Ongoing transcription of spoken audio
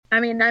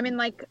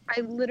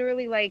I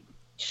literally like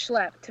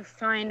schlepped to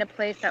find a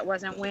place that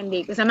wasn't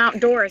windy because I'm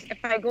outdoors. If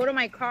I go to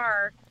my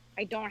car,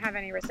 I don't have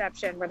any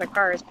reception where the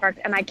car is parked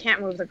and I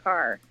can't move the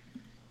car.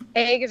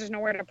 A, because there's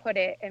nowhere to put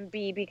it, and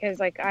B, because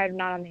like I'm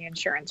not on the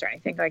insurance or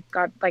anything. Like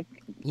God, like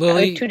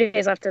Lily, 2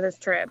 days left of this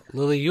trip.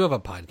 Lily, you have a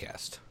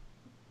podcast.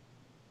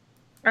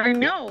 I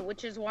know,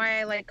 which is why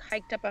I like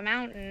hiked up a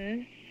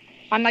mountain.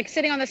 I'm like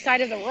sitting on the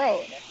side of the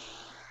road.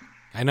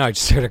 I know, I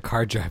just heard a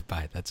car drive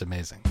by. That's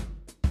amazing.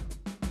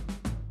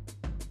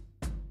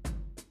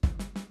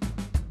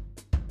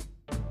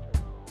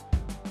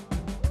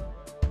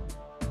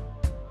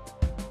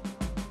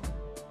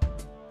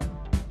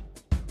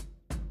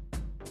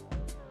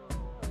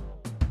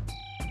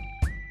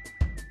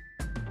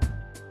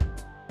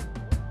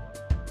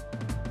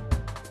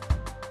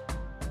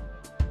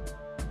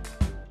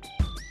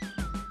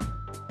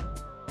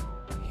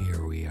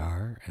 Here we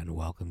are, and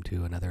welcome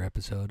to another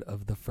episode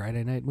of the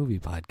Friday Night Movie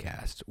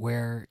Podcast,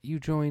 where you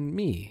join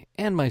me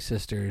and my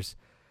sisters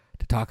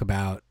to talk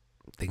about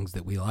things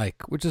that we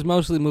like, which is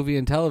mostly movie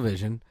and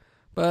television,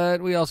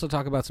 but we also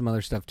talk about some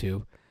other stuff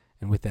too.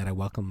 And with that, I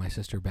welcome my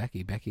sister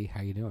Becky. Becky,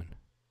 how you doing?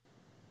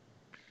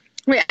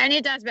 Wait, I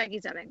need to ask Becky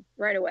something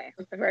right away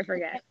before I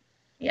forget.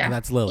 Yeah, and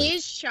that's Lily.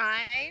 Is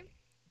Shy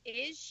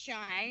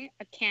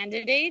a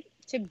candidate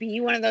to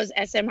be one of those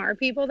SMR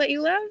people that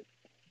you love?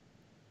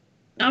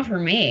 Not for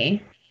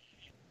me.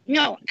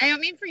 No, I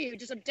don't mean for you,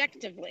 just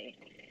objectively.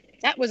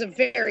 That was a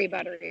very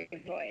buttery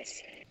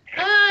voice.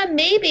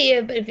 Maybe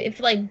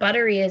if like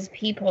buttery is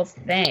people's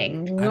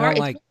thing. I don't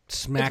like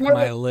smack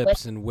my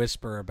lips and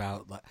whisper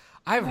about.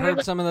 I've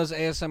heard some of those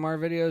ASMR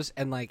videos,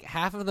 and like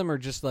half of them are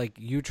just like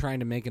you trying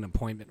to make an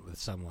appointment with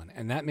someone,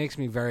 and that makes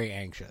me very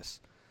anxious.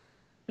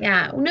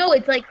 Yeah, no,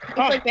 it's like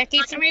Becky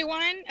told me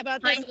one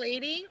about this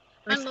lady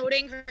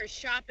unloading her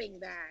shopping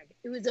bag.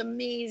 It was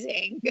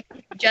amazing.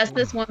 Just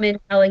this woman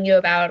telling you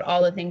about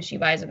all the things she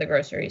buys at the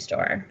grocery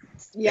store.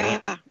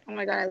 Yeah. Oh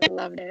my God, I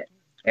loved it.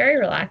 Very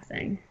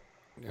relaxing.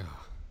 You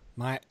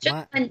know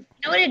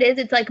what it is?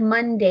 It's like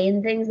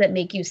mundane things that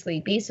make you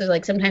sleepy. So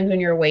like sometimes when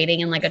you're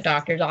waiting in like a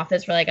doctor's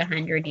office for like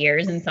 100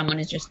 years and someone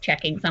is just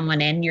checking someone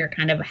in, you're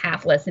kind of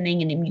half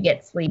listening and then you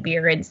get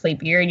sleepier and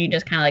sleepier and you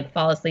just kind of like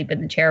fall asleep in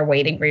the chair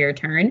waiting for your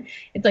turn.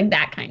 It's like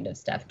that kind of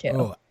stuff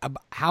too.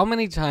 How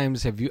many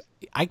times have you,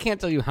 I can't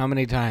tell you how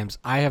many times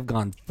I have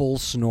gone full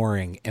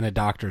snoring in a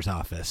doctor's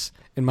office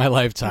in my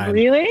lifetime.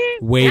 Really?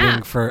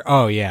 Waiting for,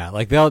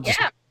 like they'll just,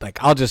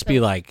 like I'll just be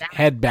like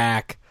head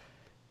back,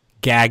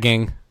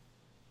 gagging.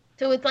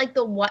 So it's like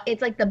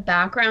the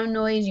background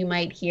noise you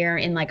might hear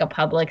in like a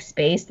public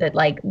space that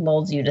like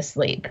lulls you to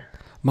sleep.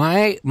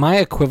 My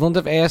equivalent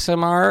of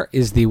ASMR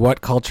is the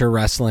What Culture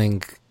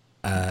Wrestling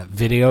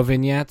video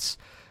vignettes.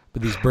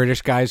 But these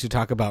British guys who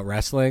talk about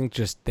wrestling,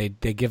 just they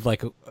give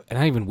like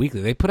not even weekly.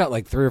 They put out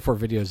like 3 or 4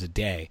 videos a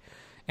day,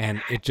 and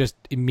it just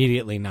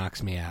immediately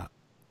knocks me out.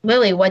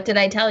 Lily, what did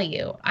I tell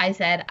you? I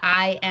said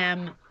I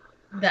am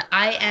to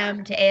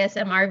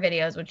ASMR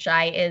videos, which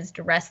I is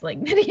to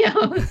wrestling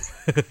videos.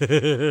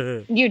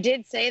 You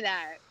did say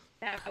that.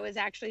 That was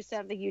actually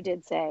something you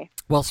did say.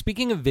 Well,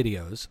 speaking of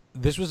videos,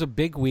 this was a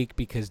big week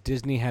because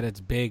Disney had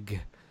its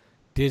big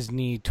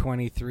Disney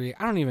 23.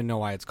 I don't even know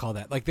why it's called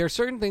that. Like, there are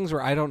certain things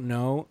where I don't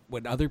know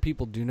what other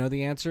people do know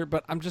the answer,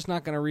 but I'm just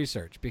not going to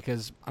research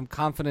because I'm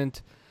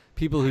confident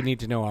people who need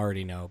to know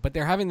already know. But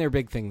they're having their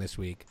big thing this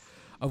week,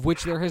 of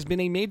which there has been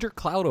a major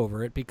cloud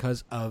over it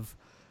because of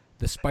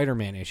the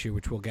Spider-Man issue,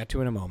 which we'll get to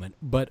in a moment.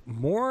 But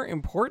more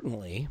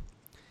importantly,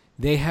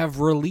 they have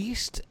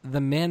released the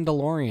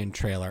Mandalorian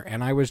trailer.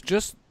 And I was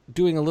just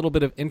doing a little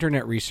bit of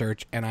internet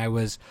research, and I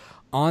was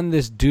on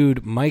this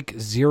dude, Mike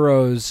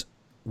Zero's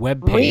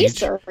webpage.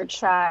 Research,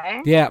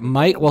 Shy. Yeah,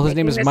 Mike. Well, his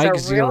name is Mike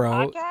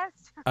Zero.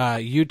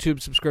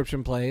 YouTube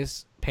subscription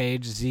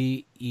page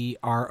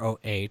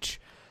ZEROH.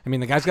 I mean,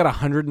 the guy's got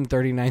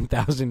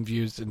 139,000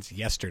 views since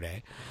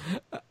yesterday.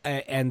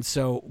 And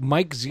so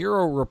Mike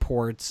Zero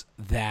reports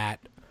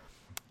that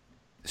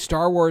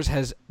Star Wars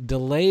has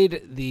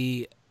delayed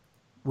the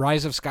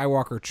Rise of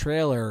Skywalker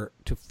trailer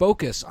to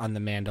focus on the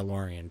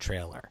Mandalorian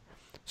trailer.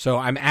 So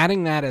I'm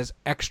adding that as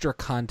extra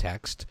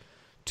context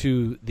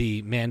to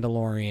the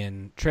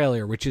Mandalorian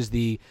trailer, which is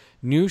the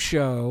new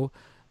show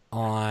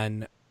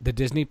on the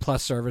Disney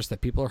Plus service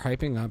that people are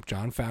hyping up.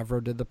 Jon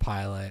Favreau did the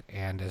pilot,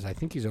 and I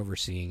think he's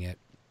overseeing it.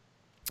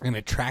 And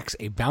it tracks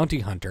a bounty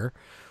hunter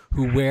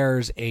who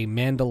wears a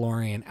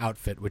Mandalorian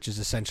outfit, which is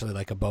essentially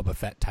like a Boba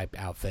Fett type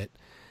outfit.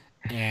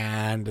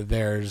 And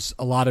there's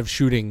a lot of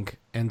shooting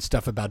and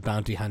stuff about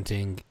bounty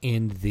hunting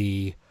in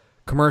the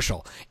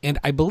commercial. And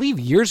I believe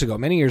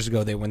many years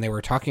ago, when they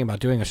were talking about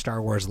doing a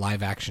Star Wars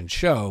live action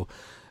show,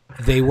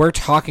 they were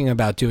talking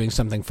about doing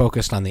something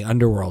focused on the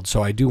underworld.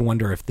 So I do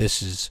wonder if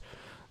this is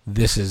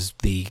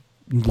the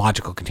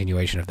logical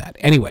continuation of that.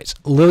 Anyways,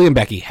 Lily and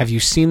Becky, have you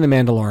seen the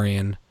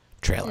Mandalorian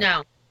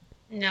trailer?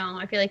 No,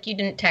 I feel like you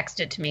didn't text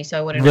it to me, so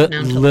I wouldn't have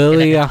known.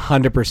 Lily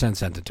 100%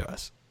 sent it to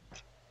us.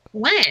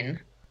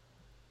 When?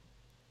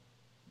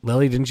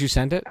 Lily, didn't you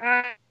send it?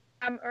 I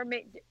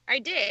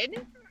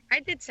did. I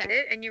did send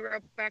it, and you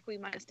wrote back, "We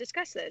must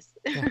discuss this."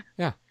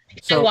 Yeah.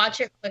 So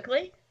watch it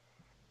quickly.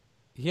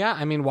 Yeah,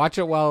 I mean, watch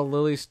it while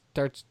Lily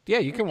starts. Yeah,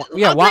 you can.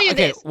 Yeah, watch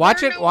it.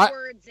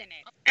 Words in it.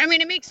 I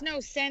mean, it makes no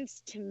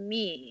sense to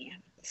me.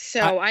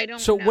 So I don't.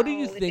 So know what do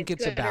you think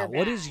it's about?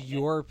 What is bad.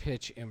 your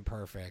pitch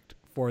imperfect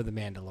for The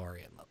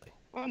Mandalorian, Lily?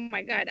 Oh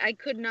my God,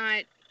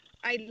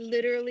 I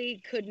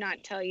literally could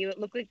not tell you. It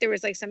looked like there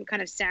was like some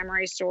kind of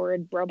samurai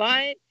sword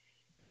robot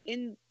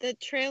in the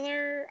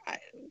trailer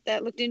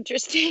that looked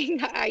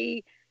interesting. Are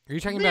you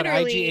talking about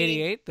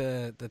IG-88,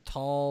 the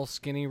tall,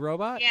 skinny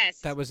robot? Yes.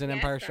 That was in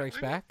Empire Strikes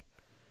Back?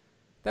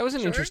 That was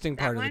an interesting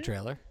part of the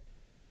trailer.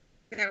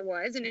 That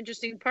was an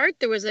interesting part.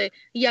 There was a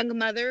young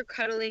mother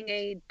cuddling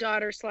a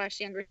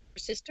daughter/younger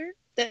sister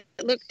that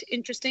looked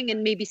interesting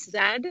and maybe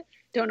sad.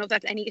 Don't know if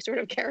that's any sort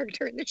of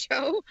character in the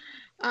show.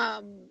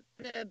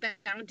 The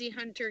bounty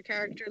hunter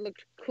character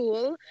looked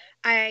cool.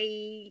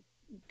 I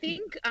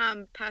think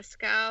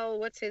Pascal,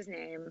 what's his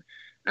name?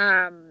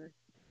 From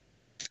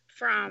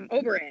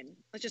Oberyn.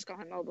 Let's just call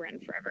him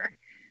Oberyn forever.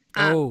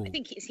 I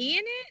think is he in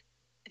it?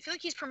 I feel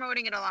like he's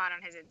promoting it a lot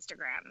on his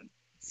Instagram.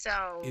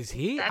 So is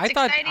he? That's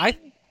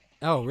exciting.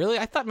 Oh, really?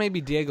 I thought maybe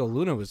Diego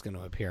Luna was going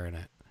to appear in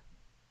it.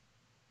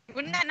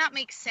 Wouldn't that not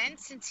make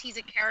sense since he's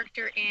a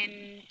character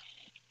in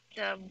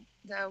the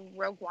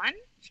Rogue One?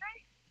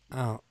 Right?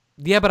 Oh,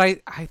 yeah, but I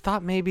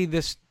thought maybe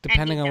this,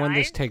 depending on when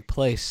this takes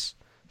place.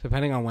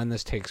 Depending on when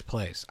this takes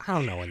place, I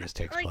don't know when this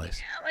takes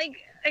place. Like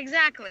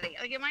exactly.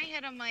 Like in my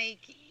head, I'm like,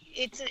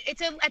 it's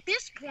at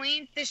this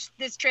point,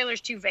 this trailer's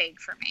too vague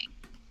for me.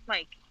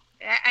 Like.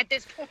 At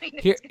this point,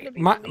 it's going to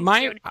be my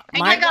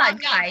God,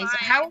 guys,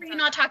 how are you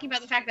not talking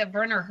about the fact that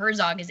Werner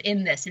Herzog is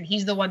in this, and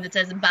he's the one that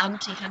says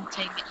bounty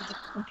hunting is a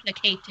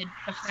complicated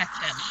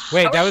profession?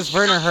 Wait, that was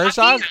Werner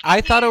Herzog?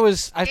 I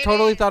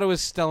totally thought it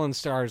was Stellan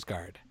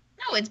Skarsgård.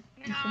 No, it's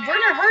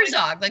Werner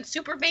Herzog, like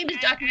super famous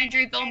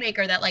documentary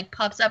filmmaker that like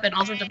pops up in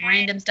all sorts of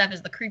random stuff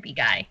as the creepy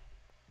guy.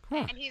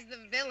 And he's the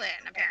villain,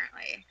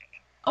 apparently.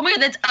 Oh my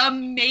God, that's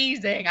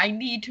amazing! I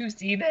need to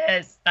see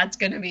this. That's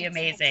going to be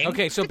amazing.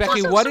 Okay, so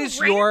Becky, what is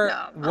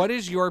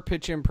your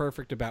pitch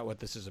imperfect about what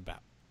this is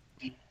about?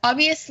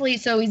 Obviously,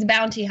 so he's a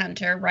bounty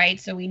hunter, right?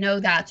 So we know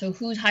that. So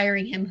who's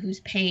hiring him? Who's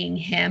paying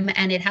him?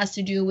 And it has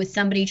to do with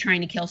somebody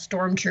trying to kill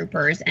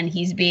stormtroopers, and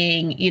he's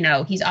being,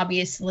 he's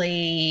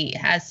obviously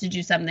has to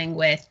do something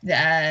with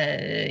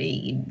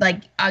I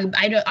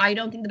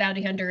don't think the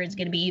bounty hunter is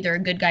going to be either a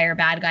good guy or a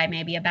bad guy.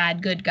 Maybe a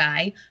bad good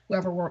guy,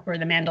 or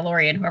the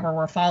Mandalorian, whoever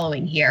we're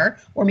following here,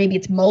 or maybe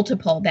it's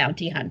multiple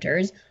bounty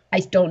hunters. I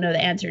don't know the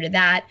answer to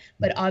that,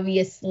 but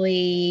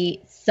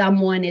obviously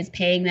someone is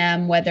paying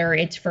them, whether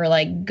it's for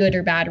like good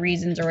or bad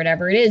reasons or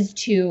whatever it is,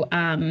 to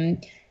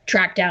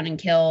track down and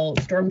kill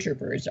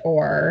stormtroopers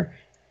or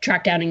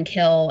track down and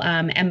kill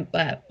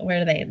what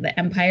are they? The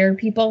Empire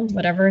people,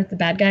 whatever, the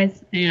bad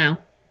guys.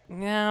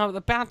 No, the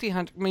bounty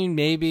hunter. I mean,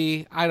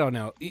 maybe, I don't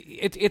know.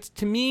 It's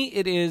to me,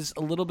 it is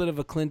a little bit of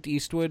a Clint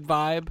Eastwood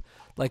vibe,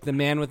 like The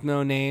Man with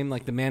No Name,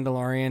 like The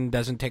Mandalorian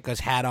doesn't take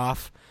his hat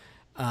off.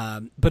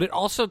 But it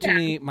also, to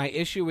me, my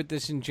issue with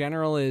this in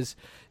general is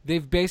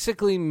they've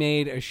basically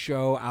made a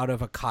show out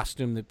of a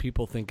costume that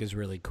people think is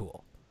really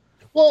cool.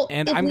 Well,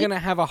 and I'm going to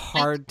have a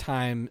hard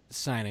time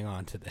signing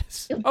on to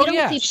this. Oh,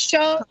 yeah.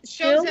 Shows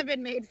have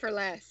been made for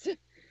less.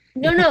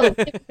 No.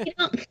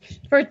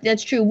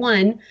 That's true.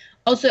 One.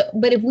 Also,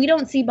 but if we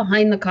don't see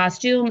behind the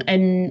costume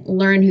and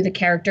learn who the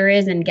character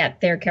is and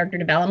get their character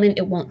development,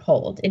 it won't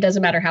hold. It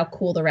doesn't matter how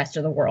cool the rest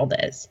of the world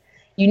is.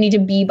 You need to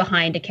be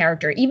behind a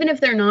character, even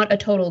if they're not a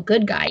total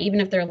good guy, even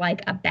if they're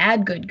like a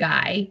bad good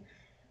guy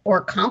or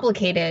a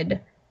complicated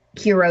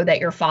hero that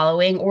you're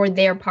following, or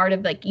they're part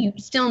of, like, you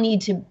still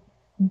need to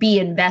be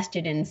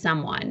invested in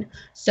someone.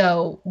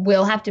 So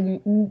we'll have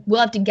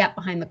to get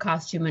behind the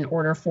costume in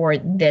order for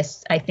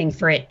this, I think,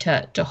 for it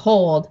to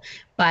hold.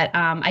 But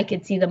I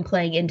could see them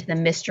playing into the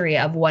mystery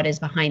of what is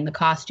behind the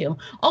costume.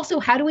 Also,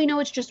 how do we know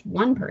it's just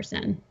one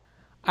person?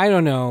 I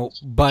don't know,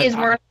 but is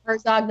Werner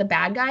Herzog the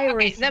bad guy,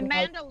 or is the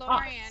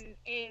Mandalorian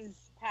is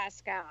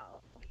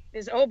Pascal?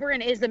 Is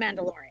Oberyn is the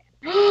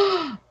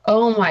Mandalorian?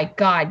 Oh my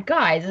God,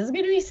 guys, this is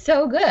gonna be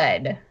so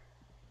good.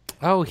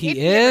 Oh, he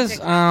is?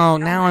 Oh,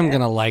 now I'm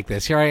gonna like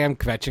this. Here I am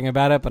kvetching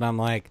about it, but I'm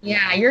like,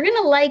 yeah, you're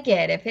gonna like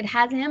it if it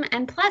has him,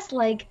 and plus,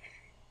 like,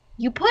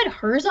 you put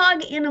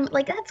Herzog in him,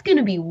 like, that's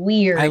gonna be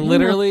weird. I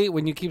literally,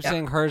 when you keep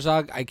saying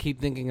Herzog, I keep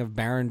thinking of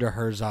Baron de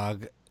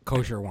Herzog.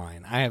 Kosher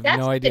wine. I have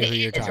no idea who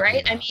you're talking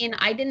about. I mean,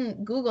 I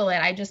didn't Google it.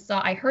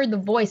 I heard the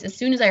voice. As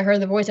soon as I heard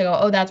the voice, I go,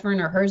 oh, that's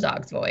Werner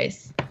Herzog's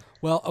voice.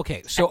 Well,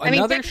 okay. So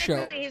another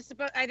show.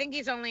 I think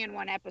he's only in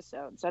one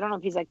episode, so I don't know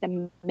if he's like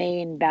the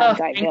main bad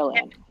guy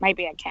villain. Might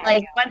be a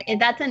cameo. Like,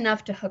 that's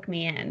enough to hook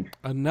me in.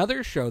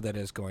 Another show that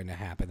is going to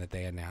happen that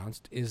they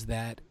announced is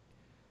that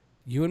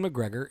Ewan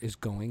McGregor is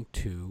going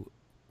to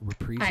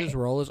reprise his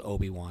role as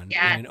Obi-Wan in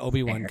an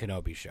Obi-Wan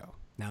Kenobi show.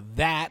 Now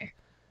that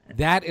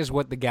is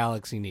what the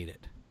galaxy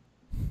needed.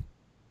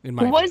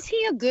 Was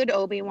he a good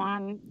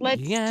Obi-Wan?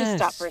 Let's just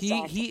stop for a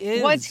second. He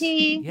is. Was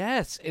he?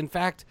 Yes. In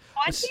fact,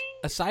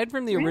 aside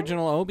from the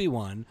original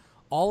Obi-Wan,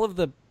 all of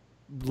the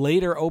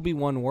later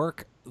Obi-Wan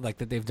work like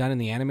that they've done in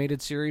the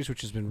animated series,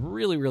 which has been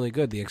really, really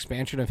good, the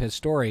expansion of his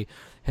story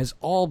has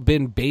all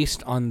been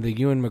based on the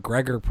Ewan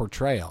McGregor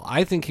portrayal.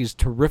 I think he's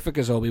terrific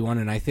as Obi-Wan,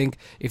 and I think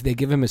if they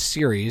give him a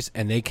series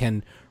and they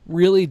can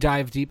really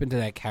dive deep into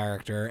that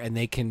character, and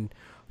they can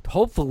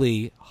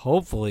hopefully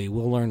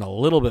we'll learn a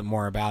little bit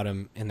more about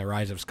him in The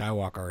Rise of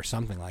Skywalker or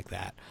something like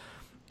that,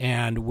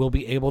 and we'll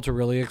be able to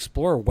really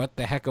explore what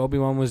the heck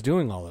Obi-Wan was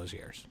doing all those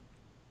years.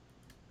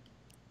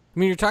 I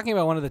mean, you're talking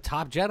about one of the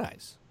top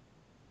Jedis.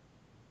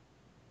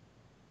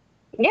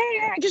 Yeah,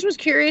 I just was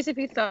curious if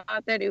you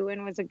thought that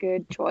Ewan was a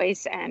good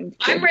choice, and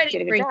I'm ready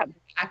to bring him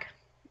back.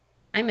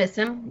 I miss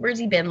him. Where's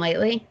he been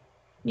lately?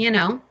 You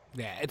know?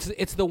 Yeah,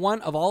 it's the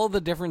one of all of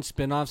the different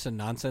spin-offs and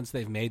nonsense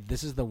they've made,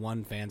 this is the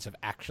one fans have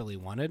actually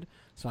wanted,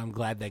 so I'm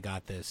glad they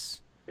got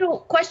this. So,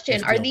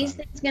 question, are these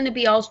things going to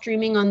be all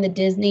streaming on the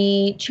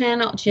Disney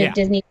Channel,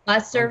 Disney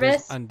Plus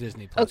service? On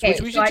Disney Plus, okay,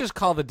 which we should just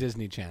call the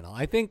Disney Channel.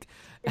 I think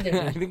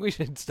we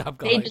should stop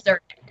calling it.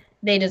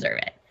 They deserve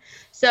it.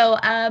 So,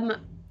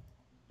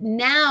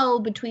 now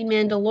between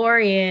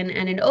Mandalorian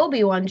and an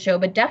Obi-Wan show,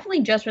 but definitely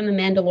just from the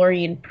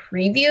Mandalorian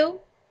preview,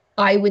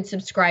 I would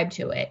subscribe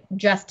to it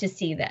just to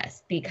see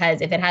this,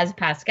 because if it has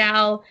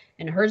Pascal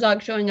and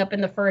Herzog showing up in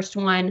the first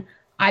one,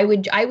 I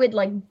would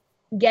like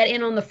get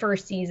in on the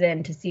first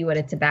season to see what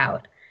it's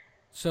about.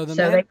 So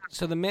the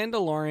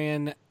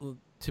Mandalorian,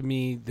 to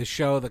me, the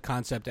show, the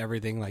concept,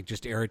 everything like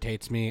just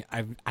irritates me.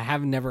 I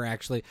have never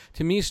actually.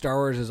 To me, Star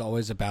Wars is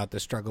always about the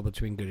struggle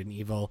between good and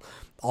evil.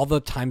 All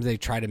the times they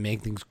try to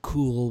make things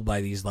cool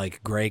by these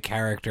like gray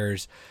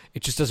characters,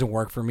 it just doesn't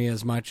work for me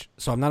as much.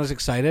 So I'm not as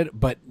excited.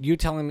 But you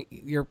telling me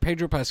your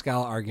Pedro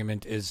Pascal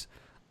argument is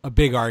a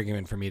big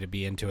argument for me to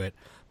be into it.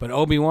 But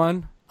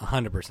Obi-Wan,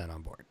 100%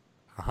 on board.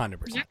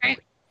 100%. Right.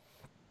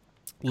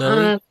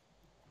 Lily.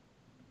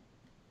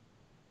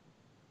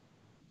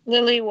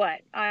 Lily,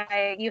 what?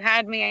 You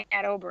had me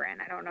at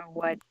Oberyn. I don't know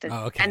what.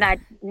 Okay. And that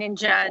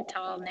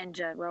tall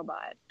ninja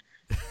robot.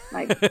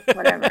 Like,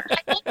 whatever. I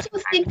also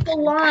think the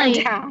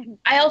line.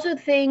 I also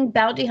think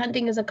bounty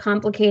hunting is a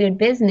complicated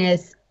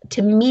business.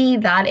 To me,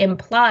 that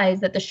implies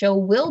that the show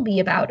will be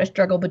about a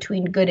struggle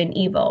between good and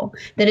evil.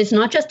 That it's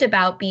not just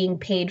about being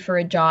paid for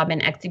a job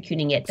and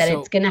executing it. That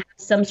it's going to have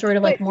some sort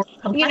of like more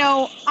complex. You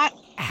know, I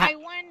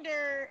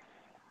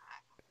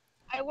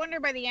wonder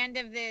by the end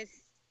of this.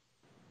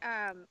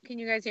 Can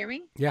you guys hear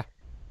me? Yeah.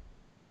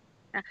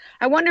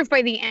 I wonder if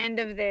by the end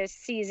of this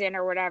season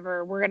or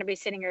whatever, we're going to be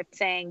sitting here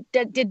saying,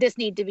 did this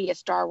need to be a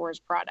Star Wars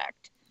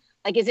product?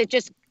 Like, is it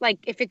just like,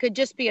 if it could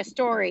just be a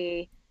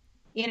story,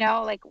 you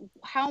know, like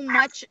how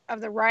much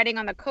of the riding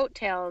on the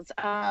coattails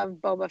of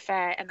Boba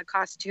Fett and the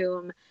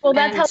costume and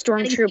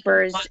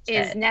stormtroopers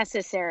is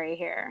necessary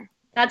here?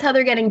 That's how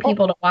they're getting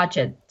people to watch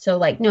it. So,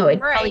 like, no,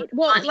 it's right.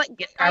 Well, like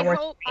Star Wars.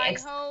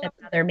 That's how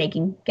they're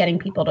getting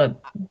people to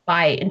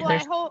buy into their.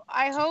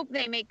 I hope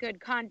they make good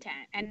content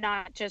and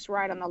not just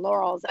ride on the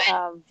laurels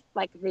of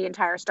like the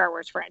entire Star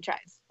Wars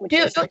franchise, which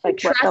is like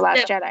what The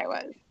Last Jedi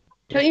was.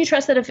 Don't you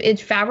trust that if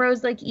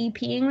Favreau's like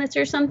EPing this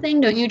or something?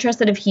 Don't you trust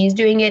that if he's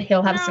doing it,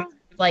 he'll have some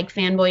like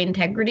fanboy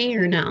integrity,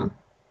 or no?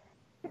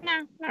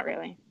 No, not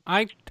really.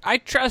 I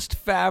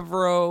trust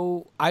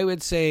Favreau. I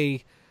would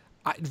say.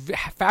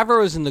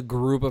 Favreau is in the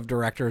group of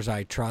directors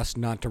I trust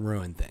not to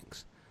ruin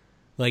things.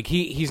 Like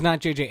he's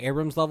not J.J.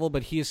 Abrams level,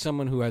 but he is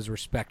someone who has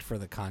respect for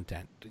the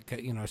content,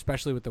 you know,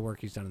 especially with the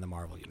work he's done in the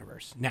Marvel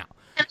universe. Now,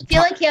 I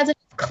feel like he has a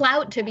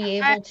clout to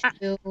be able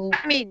to.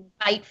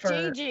 Fight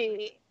for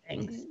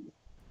things.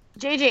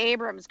 J.J.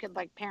 Abrams could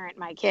like parent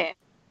my kid,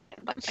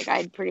 but like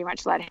I'd pretty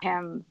much let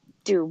him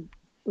do,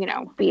 you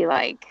know, be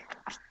like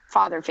a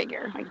father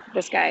figure. Like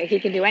this guy, he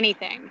can do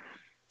anything.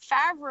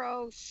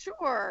 Favreau,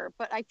 sure,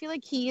 but I feel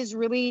like he is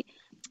really,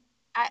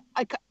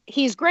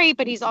 he's great,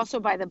 but he's also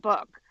by the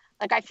book.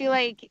 Like, I feel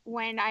like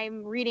when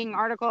I'm reading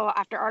article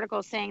after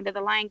article saying that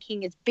The Lion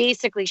King is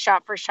basically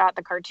shot for shot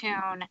the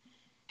cartoon,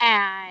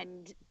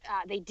 and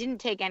they didn't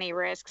take any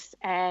risks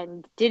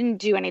and didn't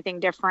do anything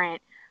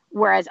different,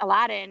 whereas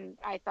Aladdin,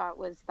 I thought,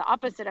 was the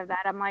opposite of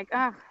that. I'm like,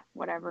 oh,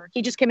 whatever.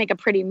 He just can make a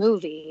pretty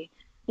movie.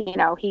 You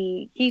know,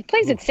 he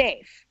plays it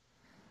safe.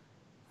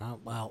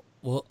 Well,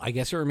 I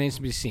guess it remains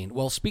to be seen.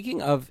 Well,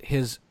 speaking of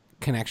his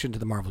connection to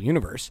the Marvel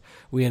Universe,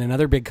 we had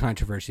another big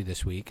controversy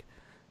this week.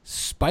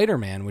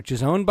 Spider-Man, which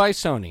is owned by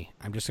Sony.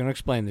 I'm just going to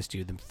explain this to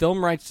you. The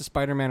film rights to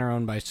Spider-Man are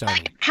owned by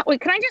Sony. Wait,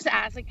 can I just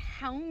ask, like,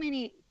 how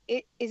many...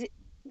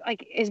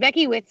 Is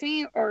Becky with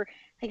me? Or,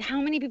 like,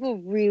 how many people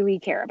really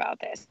care about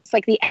this? It's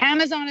like the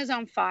Amazon is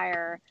on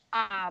fire.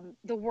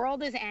 The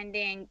world is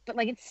ending. But,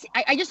 like, it's...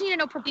 I just need to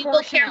know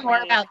proportionally. People care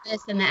more about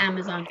this than the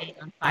Amazon being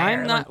on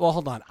fire. Well,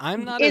 hold on.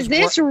 I'm not Is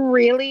this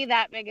really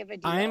that big of a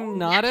deal? I'm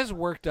not as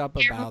worked up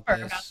about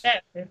this.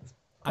 It's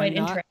quite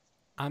interesting.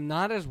 I'm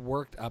not as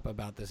worked up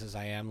about this as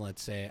I am,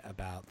 let's say,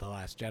 about The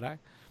Last Jedi.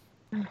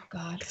 Oh,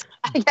 God.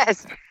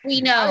 Yes.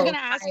 We know. I was going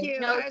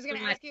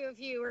to ask you if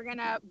you were going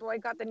to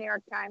boycott the New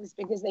York Times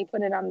because they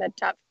put it on the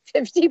top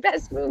 50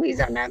 best movies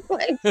on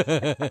Netflix.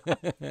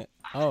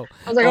 I was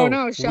like, oh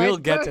no, we'll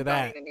get to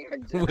that.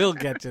 We'll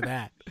get to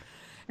that.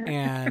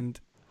 And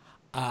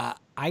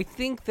I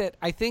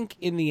think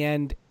in the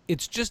end,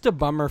 it's just a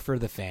bummer for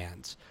the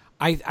fans.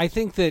 I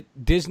think that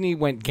Disney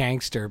went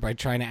gangster by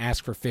trying to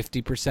ask for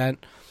 50%,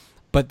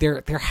 but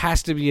there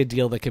has to be a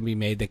deal that can be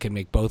made that can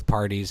make both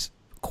parties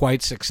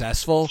quite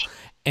successful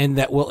and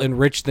that will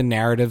enrich the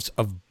narratives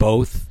of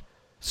both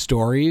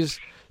stories.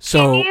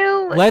 So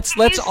let's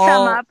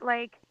all sum up,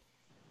 like,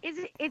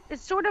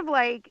 it's sort of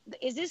like,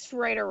 is this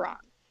right or wrong?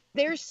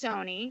 There's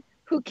Sony,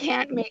 who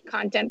can't make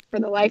content for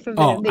the life of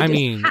them.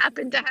 They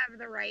happen to have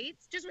the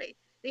rights. Just wait.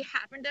 They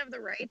happen to have the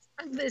rights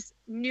of this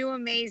new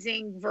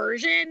amazing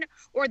version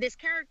or this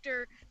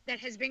character that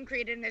has been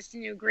created in this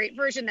new great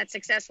version that's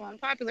successful and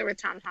popular with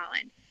Tom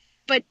Holland.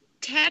 But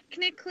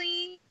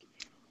technically,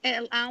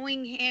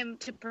 allowing him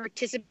to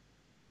participate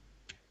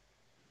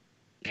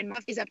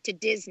is up to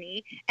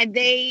Disney, and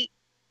they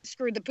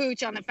screwed the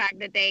pooch on the fact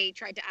that they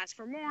tried to ask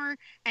for more,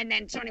 and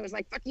then Sony was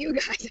like, fuck you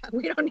guys,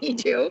 we don't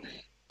need you.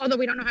 Although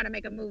we don't know how to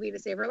make a movie to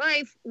save her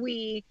life,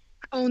 we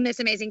own this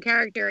amazing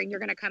character, and you're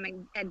going to come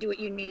and do what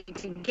you need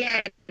to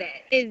get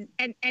it.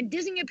 And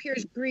Disney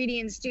appears greedy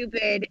and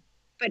stupid,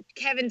 but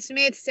Kevin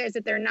Smith says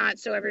that they're not,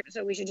 so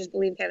we should just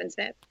believe Kevin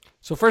Smith.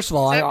 So first of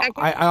all,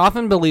 I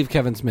often believe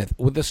Kevin Smith.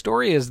 Well, the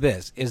story is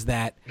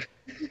that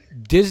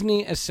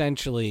Disney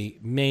essentially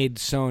made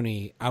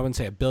Sony, I wouldn't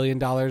say $1 billion,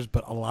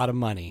 but a lot of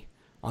money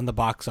on the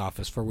box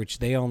office, for which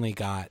they only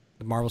got,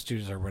 the Marvel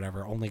Studios or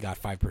whatever, only got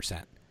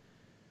 5%.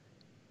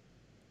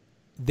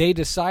 They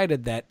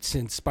decided that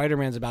since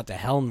Spider-Man's about to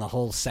helm the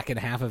whole second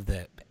half of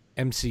the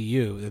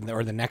MCU,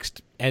 or the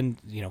next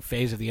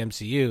phase of the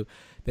MCU,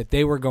 that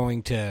they were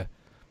going to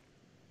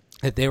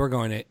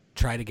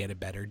try to get a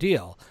better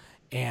deal.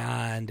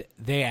 And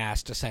they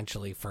asked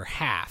essentially for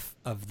half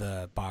of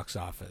the box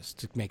office,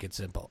 to make it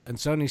simple. And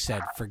Sony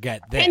said,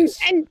 forget this.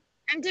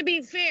 And to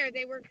be fair,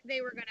 they were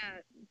going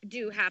to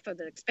do half of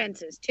the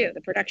expenses too,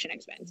 the production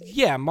expenses.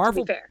 Yeah,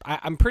 Marvel.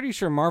 I'm pretty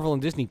sure Marvel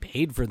and Disney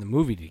paid for the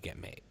movie to get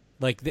made.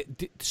 Like,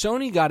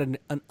 Sony got an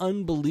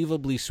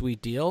unbelievably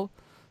sweet deal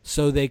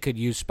so they could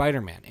use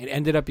Spider-Man. It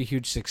ended up a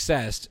huge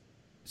success.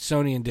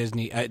 Sony and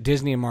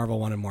Disney and Marvel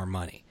wanted more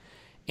money.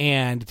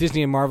 And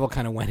Disney and Marvel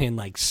kind of went in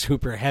like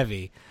super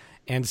heavy,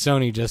 and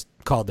Sony just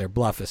called their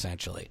bluff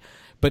essentially.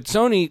 But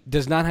Sony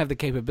does not have the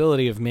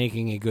capability of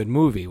making a good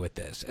movie with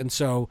this. And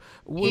so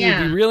what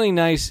would be really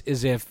nice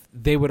is if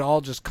they would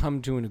all just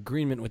come to an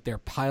agreement with their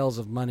piles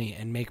of money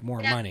and make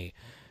more money.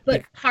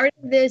 But part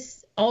of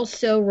this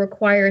also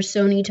requires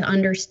Sony to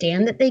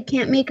understand that they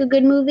can't make a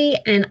good movie,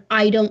 and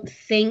I don't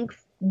think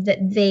that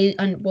they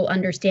will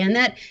understand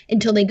that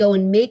until they go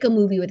and make a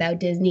movie without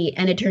Disney,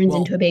 and it turns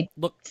into a big,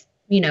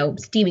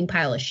 steaming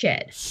pile of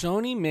shit.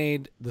 Sony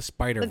made the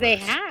Spider-Verse. But they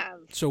have.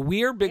 So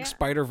we are big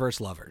Spider-Verse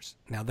lovers.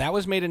 Now, that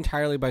was made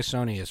entirely by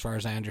Sony, as far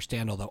as I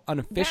understand, although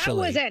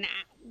unofficially.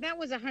 That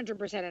was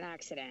 100% an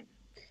accident.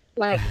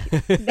 Like,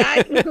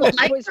 that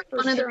was for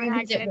one of the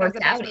reasons it worked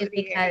out is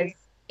because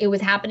it was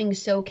happening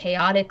so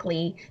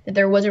chaotically that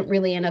there wasn't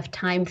really enough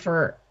time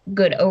for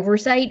good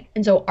oversight,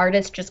 and so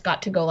artists just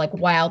got to go like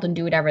wild and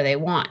do whatever they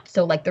want.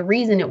 So like the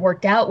reason it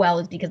worked out well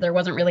is because there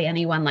wasn't really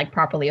anyone like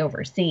properly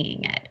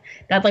overseeing it.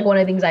 That's like one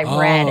of the things I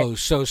read. Oh,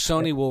 so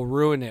Sony will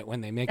ruin it when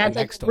they make the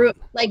next one.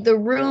 Like the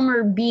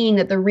rumor being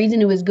that the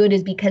reason it was good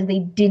is because they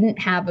didn't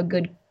have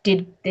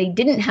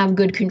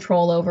good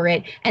control over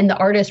it, and the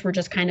artists were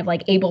just kind of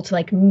like able to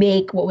like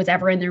make what was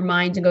ever in their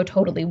minds and go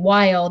totally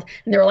wild.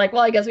 And they were like,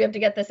 well, I guess we have to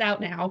get this out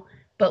now.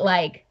 But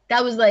like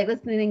that was like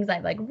listening to things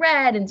I've like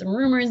read and some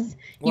rumors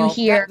you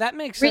hear. That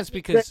makes sense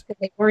because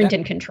they weren't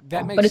in control.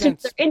 That makes but as soon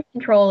sense. as they're in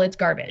control, it's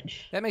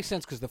garbage. That makes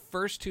sense because the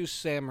first two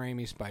Sam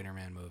Raimi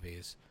Spider-Man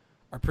movies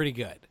are pretty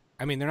good.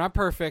 I mean, they're not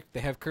perfect.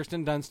 They have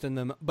Kirsten Dunst in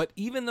them, but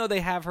even though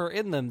they have her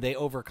in them, they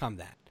overcome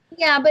that.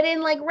 Yeah, but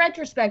in like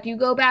retrospect, you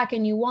go back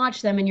and you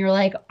watch them, and you're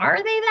like, "Are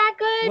they that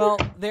good?" Well,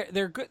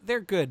 they're good. They're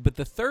good. But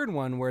the third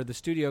one, where the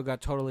studio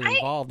got totally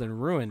involved and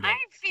ruined it,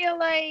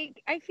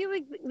 I feel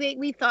like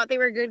we thought they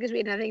were good because we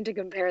had nothing to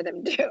compare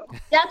them to.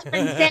 That's what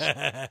I'm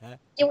saying.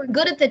 They were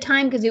good at the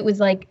time because it was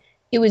like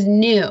it was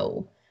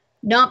new,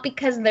 not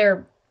because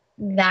they're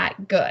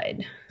that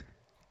good.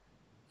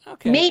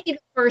 Okay. Maybe the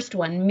first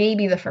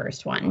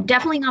one.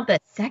 Definitely not the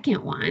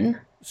second one.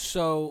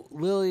 So,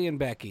 Lily and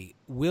Becky,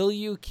 will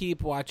you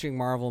keep watching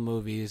Marvel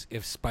movies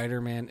if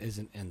Spider-Man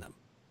isn't in them?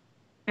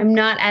 I'm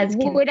not as...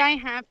 Would I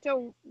have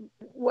to...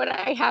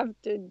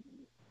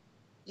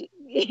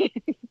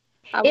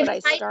 How would I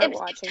start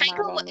watching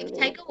Marvel movies? If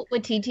Taika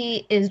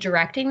Waititi is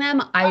directing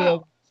them, I will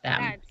watch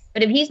them.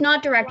 But if he's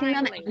not directing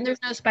them and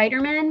there's no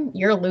Spider-Man,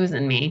 you're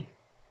losing me.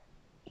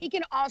 He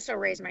can also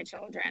raise my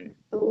children.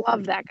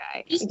 Love that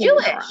guy. He's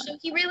Jewish, so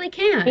he really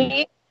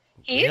can.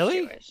 He is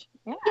Jewish.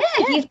 Yeah,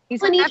 he's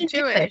Polynesian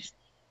Jewish.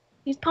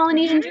 He's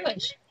Polynesian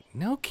Jewish.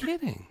 No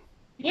kidding.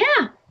 Yeah,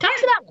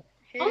 talks about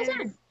it all the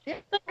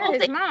time.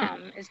 His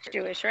mom is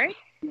Jewish, right?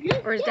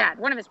 Mm-hmm. Or his dad,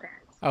 one of his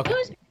parents. Okay.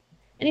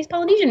 And he's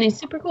Polynesian, and he's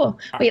super cool.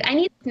 Wait, I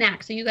need a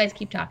snack, so you guys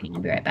keep talking.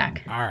 I'll be right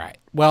back. All right.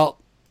 Well,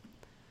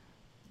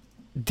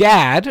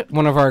 Dad,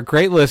 one of our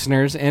great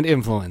listeners and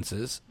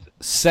influences,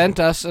 sent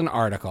us an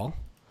article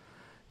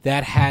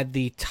that had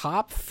the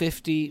top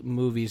 50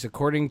 movies,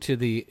 according to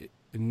the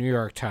New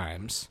York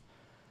Times,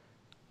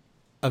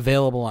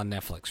 available on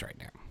Netflix right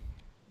now.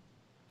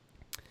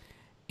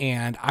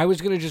 And I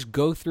was going to just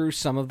go through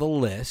some of the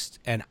list,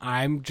 and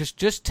I'm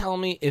just tell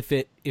me if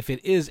it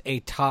is a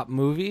top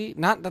movie.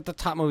 Not that the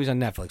top movies on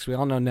Netflix. We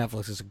all know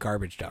Netflix is a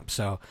garbage dump,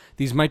 so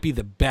these might be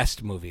the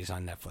best movies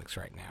on Netflix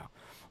right now.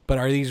 But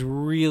are these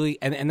really?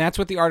 And that's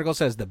what the article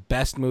says: the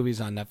best movies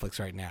on Netflix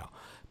right now.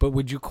 But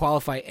would you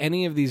qualify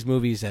any of these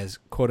movies as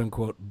 "quote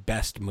unquote"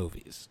 best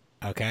movies?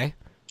 Okay.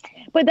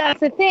 But that's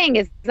the thing,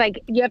 is like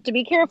you have to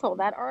be careful.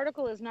 That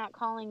article is not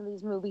calling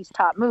these movies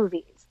top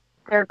movies.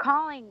 They're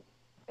calling,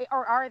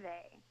 or are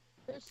they?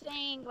 They're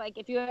saying, like,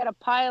 if you had a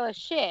pile of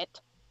shit,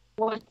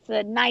 what's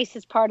the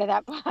nicest part of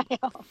that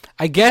pile?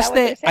 I guess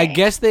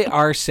they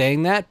are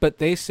saying that, but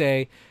they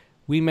say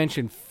we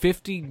mentioned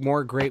 50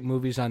 more great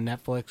movies on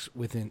Netflix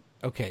within.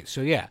 Okay,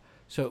 so yeah,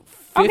 so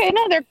 50, okay,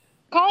 no, they're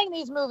calling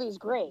these movies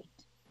great,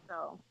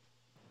 so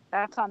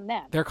that's on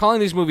them. They're calling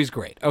these movies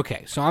great.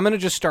 Okay, so I'm gonna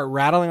just start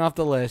rattling off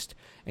the list,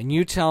 and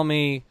you tell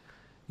me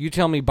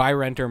buy,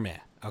 rent, or meh.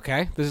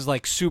 Okay, this is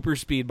like super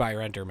speed buy,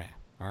 rent, or meh.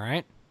 All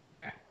right.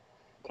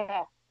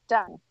 Okay,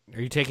 done.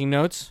 Are you taking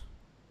notes?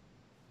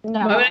 No.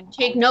 Why would I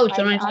take notes?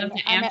 Don't I just have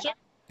to answer?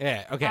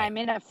 Yeah. Okay. I'm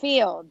in a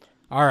field.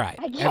 All right.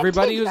 I can't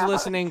Everybody take who's notes.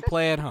 listening,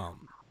 play at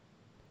home.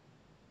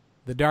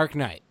 The Dark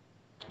Knight.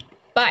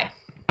 Bye.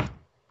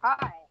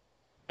 Hi.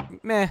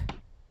 Meh.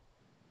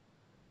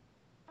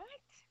 What?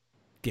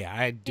 Yeah,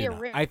 I do The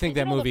not. I think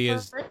that original, movie the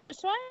is.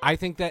 first one? I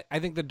think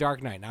The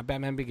Dark Knight, not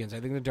Batman Begins. I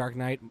think The Dark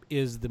Knight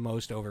is the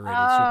most overrated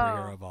Oh.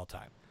 superhero of all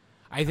time.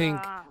 I think.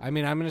 I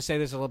mean, I'm going to say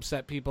this will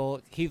upset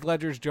people. Heath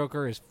Ledger's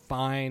Joker is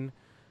fine,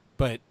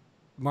 but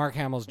Mark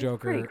Hamill's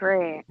Joker. Pretty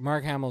great.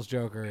 Mark Hamill's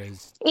Joker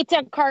is. It's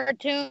a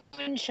cartoon,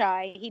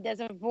 Shy. He does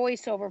a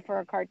voiceover for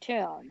a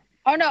cartoon.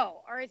 Oh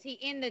no, or is he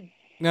in the?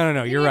 No.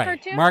 You're he a right.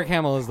 cartoon? Mark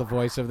Hamill is the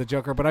voice of the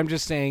Joker, but I'm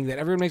just saying that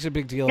everyone makes a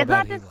big deal It's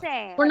about not the Heath.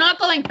 same. We're not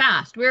going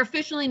fast. We're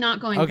officially not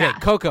going Okay,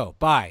 fast. Coco,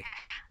 bye.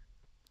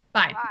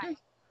 Bye. Bye.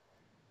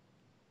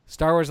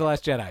 Star Wars: The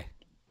Last Jedi.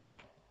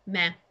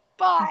 Meh.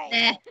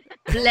 Bye.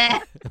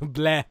 Bleh.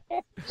 Bleh.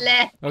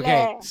 Bleh.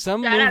 Okay, Bleh.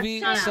 some Shut up, movie,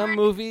 shut up. some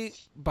movie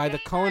by the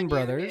Coen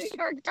Brothers. New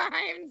York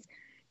Times.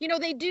 You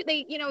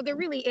know there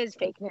really is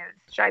fake news.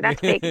 Shy, that's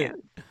fake news.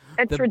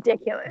 That's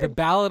ridiculous. The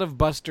Ballad of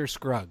Buster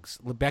Scruggs.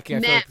 Becky,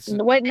 I feel like this,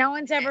 What? No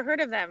one's ever heard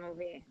of that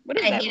movie. What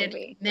is I that hated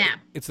movie? it. Nah.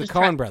 it's the Just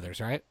Coen try-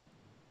 Brothers, right?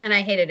 And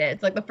I hated it.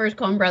 It's like the first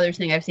Coen Brothers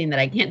thing I've seen that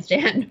I can't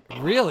stand.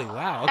 Really?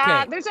 Wow.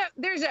 Okay.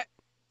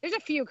 There's a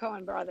few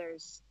Coen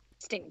Brothers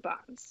stink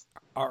bombs.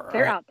 All right.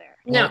 They're out there.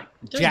 No,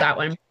 just that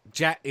one.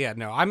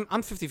 I'm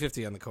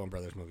 50-50 on the Coen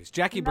Brothers movies.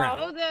 Jackie Brown.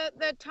 No,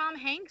 the Tom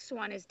Hanks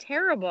one is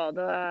terrible.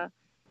 The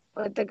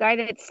guy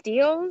that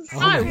steals.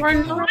 Oh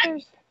my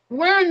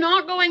We're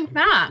not going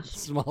fast.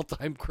 Small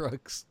Time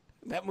Crooks.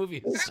 That movie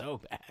is so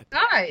bad.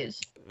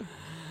 Guys.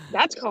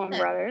 That's Coen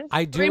Brothers.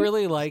 I do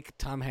really like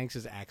Tom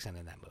Hanks' accent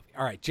in that movie.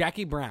 All right,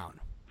 Jackie Brown.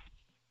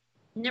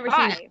 Never seen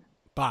Bye. it.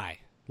 Bye.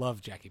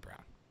 Love Jackie Brown.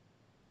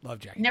 Love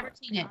Jackie Never Brown.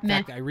 seen it. In Meh.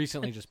 fact, I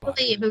recently just bought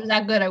If it. it was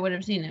that good, I would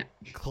have seen it.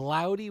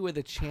 Cloudy with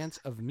a Chance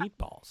of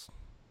Meatballs.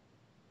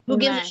 Who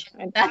gives a Nah,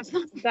 shit? That's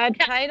not that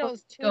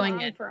title's too going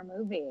long in. for a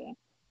movie.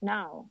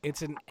 No.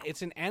 It's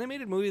an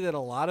animated movie that a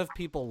lot of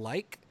people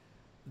like,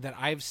 that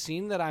I've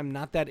seen that I'm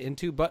not that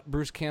into, but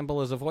Bruce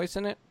Campbell is a voice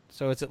in it,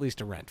 so it's at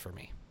least a rent for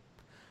me.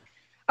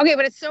 Okay,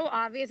 but it's so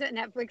obvious that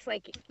Netflix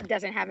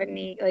doesn't have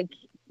any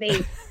they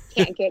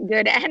can't get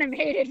good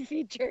animated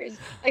features.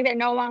 Like they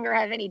no longer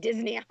have any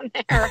Disney on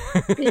there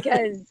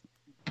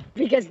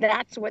because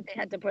that's what they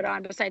had to put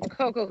on besides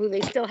Coco, who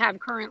they still have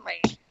currently,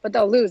 but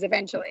they'll lose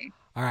eventually.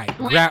 All right,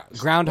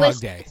 Groundhog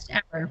Day.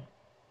 Ever.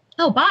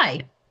 Oh,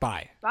 bye.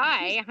 Bye.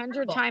 Buy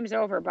 100 times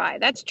over. Buy.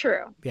 That's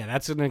true. Yeah,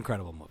 that's an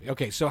incredible movie.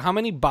 Okay, so how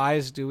many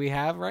buys do we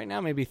have right now?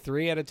 Maybe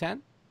 3 out of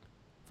 10?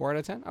 4 out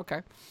of 10?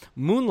 Okay.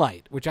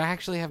 Moonlight, which I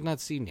actually have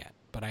not seen yet,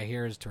 but I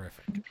hear is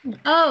terrific.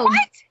 Oh.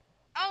 What?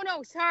 Oh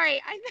no,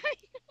 sorry. I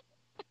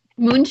thought.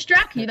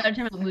 Moonstruck? You thought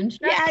you were talking about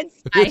Moonstruck?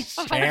 Yes. I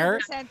Cher?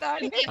 100%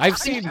 thought it. I've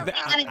seen I that.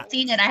 hadn't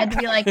seen it. I had to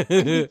be like,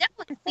 you've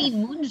definitely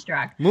seen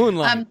Moonstruck.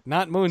 Moonlight,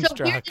 not So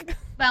Moonstruck. here's the thing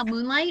about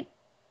Moonlight.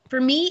 For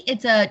me,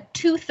 it's a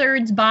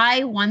 2/3 buy,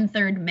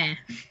 1/3 meh.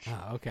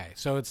 Oh, okay,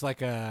 so it's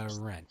like a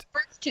rent.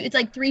 It's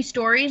like 3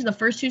 stories. The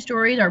first 2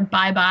 stories are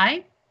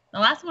bye. The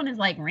last one is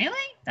like, really?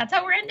 That's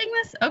how we're ending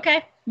this?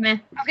 Okay, meh.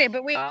 Okay,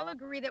 but we all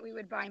agree that we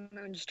would buy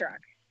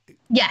Moonstruck.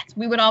 Yes,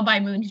 we would all buy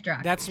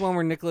Moonstruck. That's the one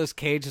where Nicolas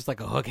Cage is like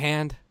a hook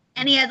hand,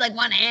 And he has like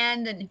one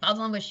hand and he falls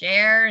in love with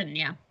Cher and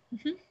yeah.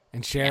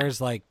 and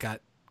Cher's like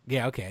got.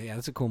 Yeah, okay, yeah,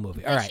 that's a cool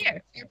movie. All right,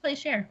 Cher plays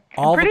Cher.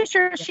 all I'm the, pretty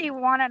sure she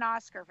won an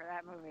Oscar for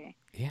that movie.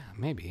 yeah,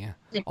 maybe, yeah.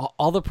 Yeah.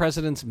 All the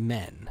President's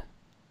Men.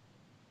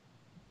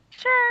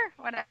 Sure,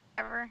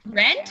 whatever.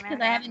 Rent? Because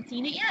I haven't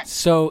seen it yet.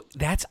 So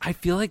I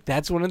feel like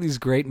that's one of these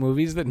great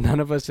movies that none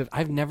of us have.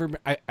 I've never.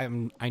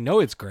 I know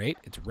it's great.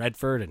 It's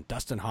Redford and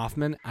Dustin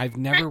Hoffman. I've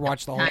never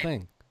watched the whole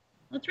thing.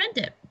 Let's rent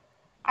it.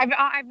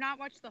 I've not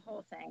watched the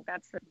whole thing.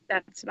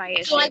 That's my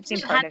issue. So I've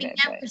seen part of it.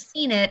 Never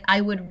seen it,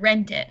 I would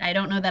rent it. I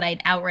don't know that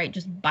I'd outright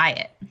just buy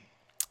it.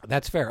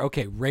 That's fair.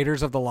 Okay,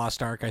 Raiders of the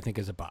Lost Ark, I think,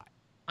 is a buy.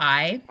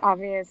 Buy.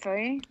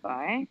 Obviously,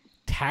 buy.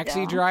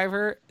 Taxi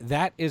Driver,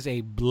 that is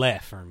a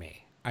bleh for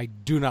me. I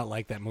do not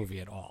like that movie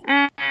at all.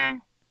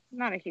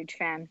 Not a huge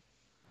fan.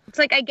 It's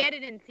like I get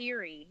it in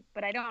theory,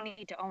 but I don't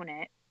need to own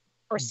it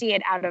or see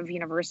it out of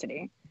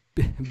university.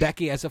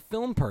 Becky, as a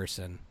film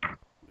person,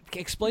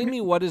 explain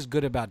me what is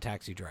good about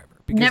Taxi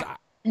Driver. Because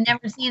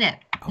never seen it.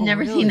 Oh,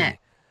 Never really? seen it.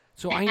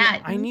 So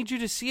I need you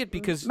to see it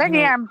because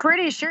Becky, I'm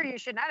pretty sure you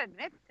should not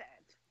admit that.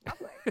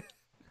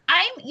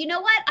 You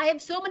know what? I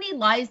have so many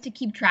lies to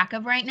keep track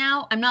of right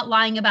now. I'm not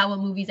lying about what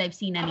movies I've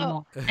seen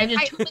anymore. I have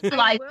just too many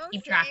lies to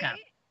keep track of.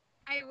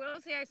 I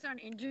will say I saw an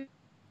interview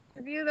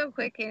though,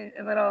 quick, a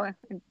little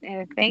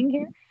thing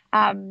here.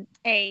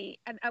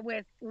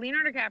 With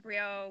Leonardo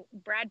DiCaprio,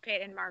 Brad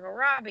Pitt, and Margot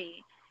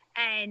Robbie,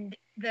 and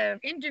the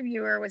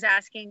interviewer was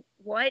asking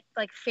what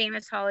like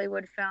famous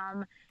Hollywood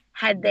film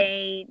had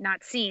they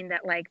not seen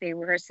that like they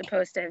were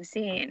supposed to have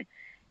seen,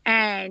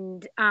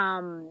 and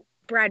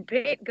Brad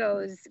Pitt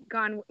goes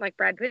Gone, like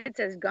Brad Pitt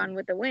says Gone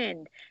with the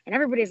Wind, and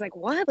everybody's like,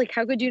 what? Like,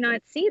 how could you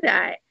not see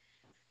that?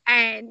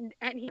 And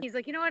he's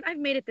like, you know what? I've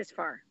made it this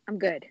far. I'm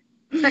good.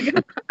 Like,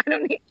 I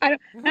don't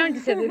need to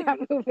see that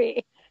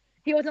movie.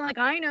 He wasn't like,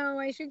 I know,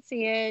 I should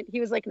see it. He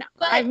was like, no,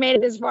 I've made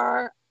it this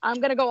far. I'm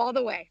gonna go all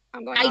the way.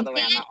 I'm going all the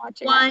way. I'm not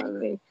watching that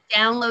movie.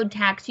 Download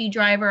Taxi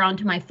Driver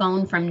onto my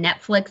phone from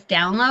Netflix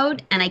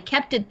download, and I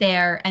kept it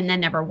there and then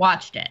never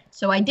watched it.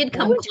 So I did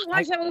come. Why would you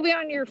watch that movie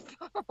on your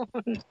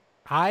phone?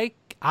 I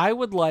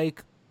would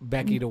like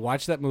Becky to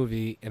watch that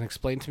movie and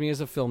explain to me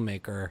as a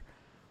filmmaker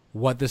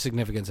what the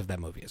significance of that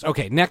movie is.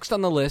 Okay, next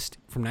on the list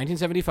from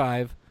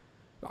 1975.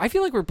 I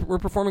feel like we're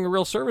performing a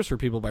real service for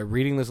people by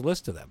reading this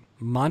list to them.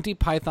 Monty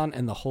Python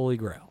and the Holy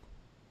Grail.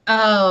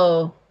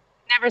 Oh.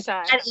 Never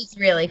saw it. That is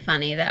really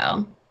funny,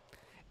 though.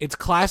 It's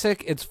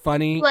classic. It's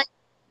funny.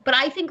 But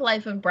I think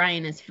Life of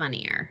Brian is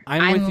funnier.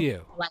 I'm with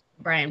you. A Life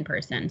of Brian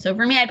person. So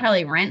for me, I'd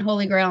probably rent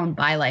Holy Grail and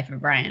buy Life of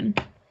Brian.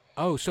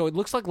 Oh, so it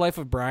looks like Life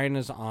of Brian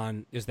is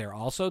there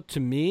also. To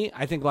me,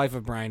 I think Life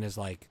of Brian is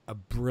like a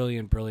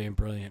brilliant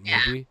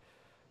movie.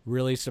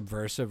 Really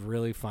subversive,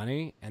 really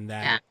funny, and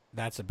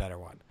that's a better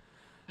one.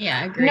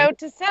 Yeah, I agree. Note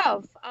to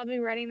self, I'll be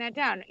writing that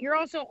down. You're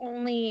also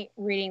only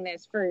reading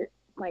this for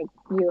like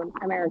you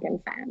American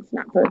fans,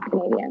 not for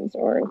Canadians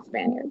or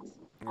Spaniards.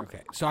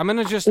 Okay, so I'm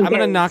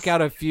gonna knock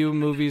out a few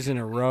movies in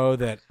a row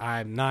that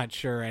I'm not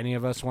sure any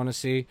of us want to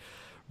see.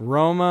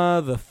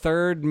 Roma, The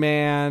Third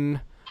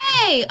Man.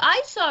 Hey,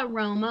 I saw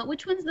Roma.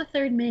 Which one's The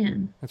Third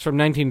Man? That's from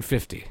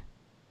 1950.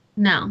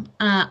 No,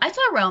 I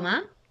saw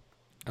Roma.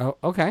 Oh,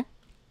 okay.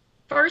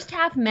 First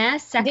half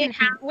mess, second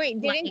half. Wait,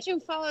 didn't you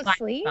fall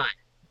asleep?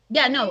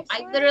 Yeah, no,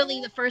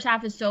 the first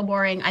half is so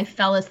boring. I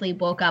fell asleep,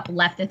 woke up,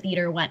 left the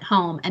theater, went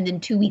home, and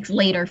then 2 weeks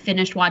later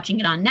finished watching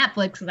it on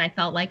Netflix because I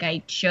felt like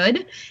I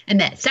should.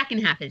 And the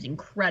second half is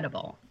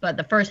incredible, but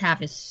the first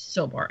half is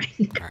so boring.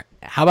 All right.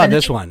 How about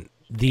this one?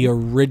 The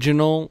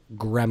original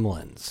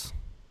Gremlins.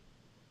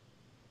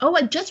 Oh,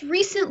 I just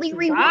recently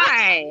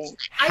rewatched it.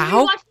 I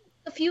rewatched it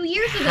a few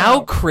years ago.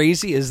 How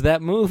crazy is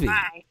that movie?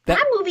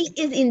 That movie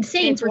is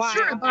insane for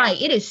sure.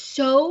 It is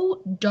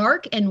so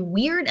dark and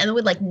weird, and it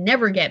would like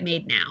never get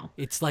made now.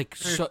 It's like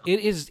so. It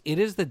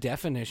is the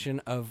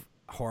definition of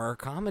horror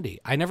comedy.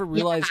 I never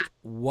realized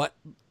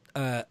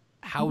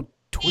how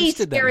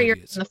twisted that movie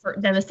is.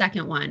 Than the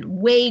second one.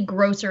 Way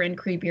grosser and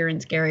creepier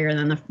and scarier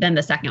than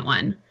the second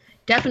one.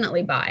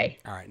 Definitely buy.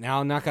 All right, now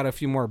I'll knock out a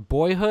few more.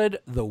 Boyhood,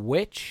 The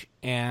Witch,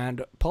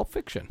 and Pulp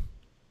Fiction.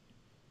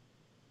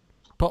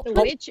 The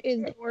Witch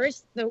is the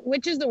worst. The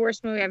Witch is the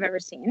worst movie I've ever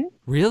seen.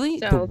 Really?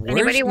 So the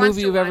worst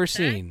movie you've ever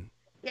seen?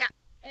 Yeah,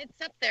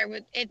 it's up there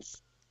with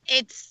it's.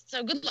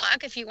 So good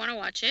luck if you want to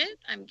watch it.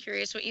 I'm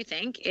curious what you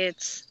think.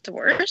 It's the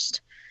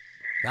worst.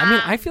 I mean,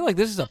 I feel like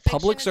this is a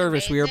public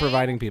service we are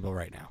providing people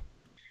right now.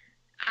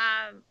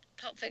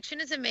 Pulp Fiction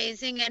is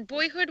amazing, and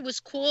Boyhood was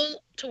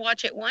cool to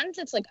watch it once.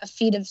 It's like a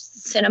feat of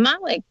cinema,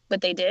 like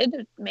what they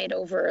did, made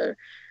over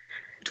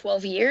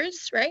 12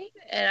 years, right?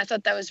 And I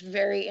thought that was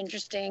very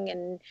interesting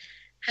and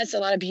has a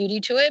lot of beauty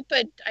to it,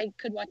 but I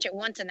could watch it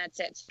once and that's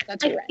it.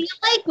 That's I feel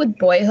like with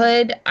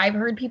Boyhood, I've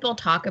heard people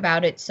talk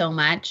about it so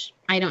much,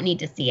 I don't need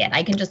to see it.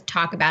 I can just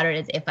talk about it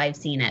as if I've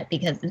seen it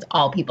because it's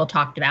all people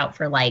talked about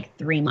for like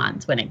 3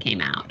 months when it came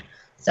out.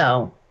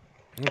 So.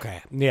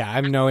 Okay. Yeah, I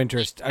have no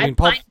interest. I mean,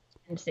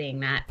 seeing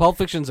that. Pulp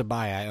Fiction's a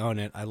buy. I own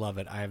it. I love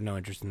it. I have no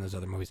interest in those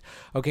other movies.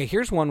 Okay,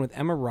 here's one with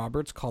Emma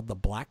Roberts called The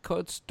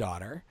Blackcoat's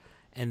Daughter.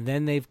 And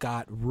then they've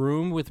got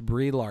Room with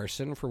Brie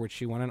Larson, for which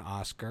she won an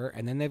Oscar.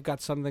 And then they've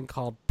got something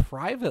called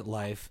Private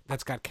Life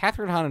that's got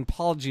Catherine Hahn and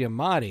Paul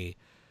Giamatti.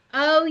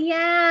 Oh,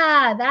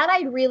 yeah. That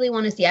I'd really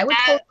want to see. I would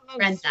totally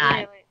rent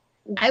that.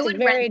 That looks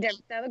very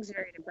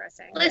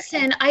depressing.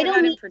 Listen, I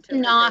don't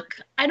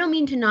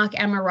mean to knock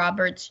Emma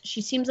Roberts.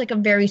 She seems like a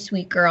very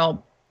sweet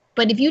girl.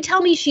 But if you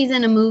tell me she's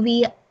in a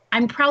movie,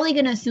 I'm probably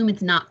going to assume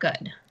it's not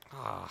good.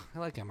 I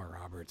like Emma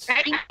Roberts.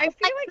 I feel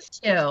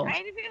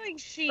like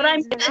she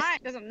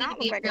does not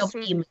look like a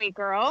sweet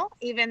girl,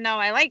 even though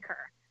I like her.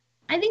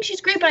 I think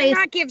she's great, but I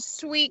not give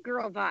sweet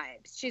girl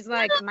vibes. She's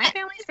like, my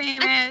family's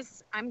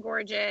famous. I'm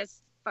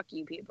gorgeous. Fuck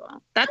you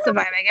people. That's the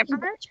vibe I get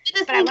from her.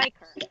 But I like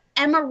her.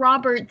 Emma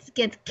Roberts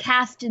gets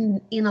cast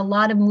in a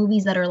lot of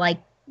movies that are like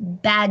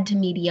bad to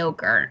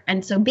mediocre.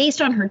 And so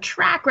based on her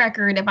track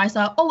record, if I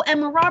saw,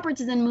 Emma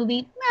Roberts is in a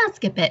movie,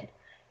 skip it.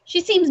 She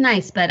seems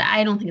nice, but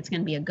I don't think it's going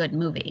to be a good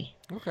movie.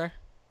 Okay.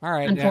 All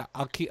right. Yeah,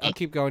 I'll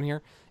keep going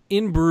here.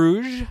 In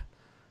Bruges.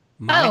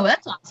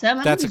 That's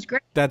awesome.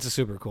 Great. That's a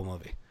super cool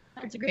movie.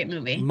 That's a great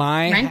movie.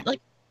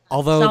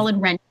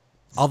 Solid rent.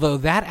 Although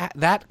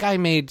that guy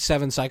made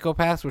Seven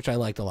Psychopaths, which I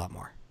liked a lot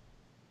more.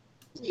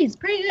 He's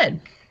pretty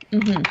good.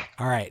 Mm-hmm.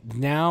 All right.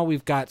 Now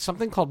we've got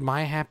something called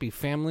My Happy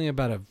Family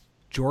about a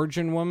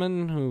Georgian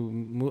woman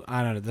who,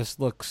 I don't know, this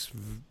looks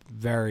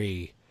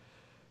very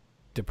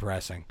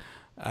depressing.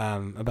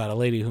 About a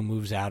lady who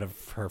moves out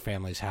of her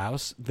family's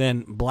house.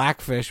 Then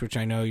Blackfish, which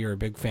I know you're a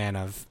big fan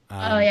of.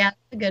 That's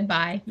a good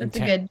buy. That's a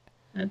good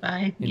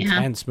buy.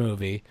 Intense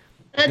movie.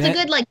 That's a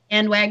good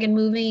bandwagon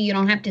movie. You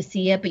don't have to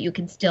see it, but you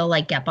can still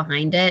get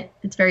behind it.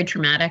 It's very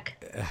traumatic.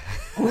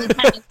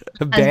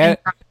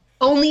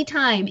 Only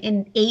time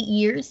in 8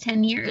 years,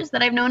 10 years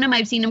that I've known him,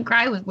 I've seen him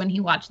cry was when he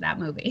watched that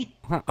movie.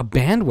 A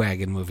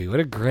bandwagon movie.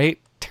 What a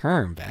great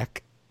term,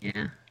 Beck.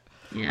 Yeah.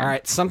 All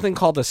right, something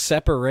called A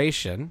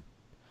Separation.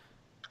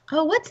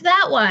 Oh, what's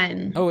that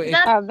one?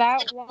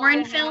 That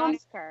foreign film.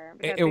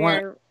 It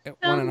won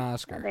an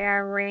Oscar.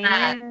 They're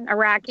Iranian,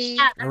 Iraqi.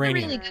 Yeah,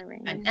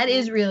 Iranian. That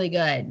is really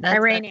good. That's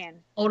Iranian.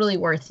 Totally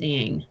worth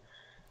seeing.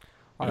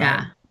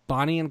 Yeah.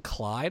 Bonnie and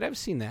Clyde. I've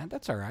seen that.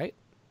 That's all right.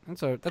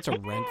 That's a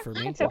rent for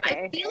me. That's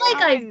okay. I feel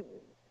like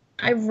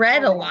I've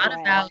read a lot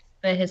about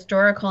the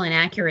historical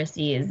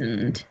inaccuracies,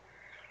 and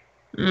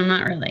I'm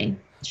not really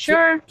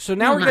sure. So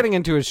now we're getting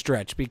into a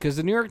stretch because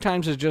the New York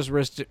Times has just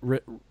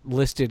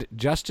listed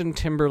Justin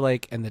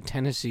Timberlake and the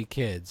Tennessee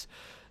Kids,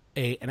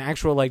 an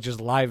actual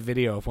just live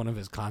video of one of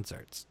his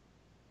concerts.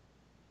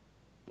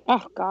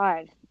 Oh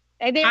God!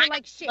 They were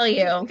like, "Shit,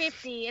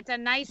 50. It's a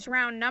nice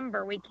round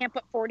number. We can't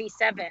put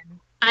 47."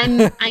 I'm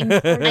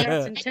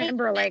Justin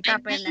Timberlake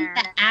up in there.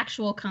 The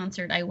actual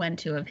concert I went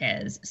to of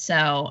his,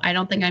 so I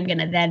don't think I'm going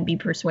to then be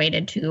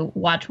persuaded to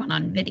watch one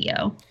on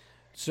video.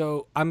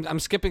 So I'm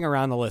skipping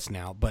around the list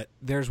now, but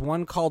there's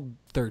one called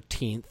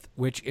 13th,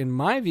 which in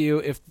my view,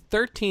 if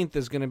 13th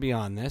is going to be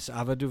on this,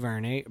 Ava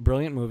DuVernay,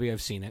 brilliant movie,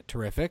 I've seen it,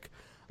 terrific.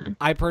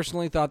 I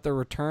personally thought The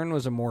Return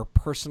was a more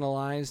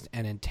personalized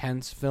and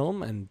intense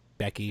film, and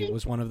Becky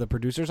was one of the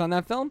producers on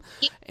that film.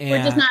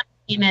 We're just not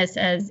famous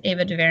as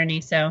Ava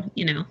DuVernay, so,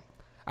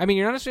 I mean,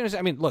 you're not as famous.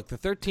 I mean, look, the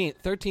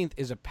 13th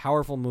is a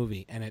powerful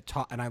movie, and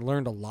and I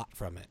learned a lot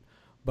from it.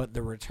 But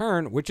The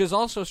Return, which is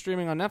also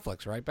streaming on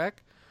Netflix, right,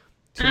 Beck?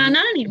 Not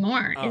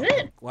anymore. Is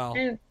it? Well,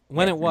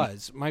 when it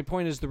was. My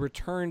point is The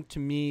Return, to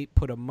me,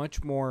 put a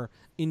much more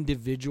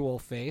individual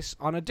face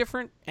on a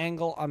different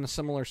angle on a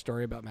similar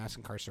story about mass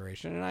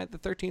incarceration, and the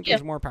 13th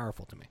was more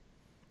powerful to me.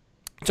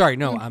 Sorry,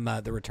 no, I'm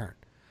The Return.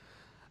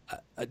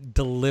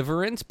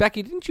 Deliverance.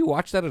 Becky, didn't you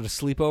watch that at a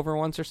sleepover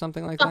once or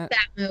something like that?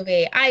 That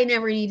movie. I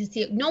never need to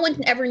see it. No one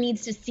ever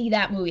needs to see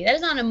that movie. That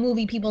is not a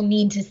movie people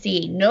need to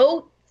see.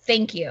 No,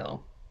 thank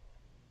you.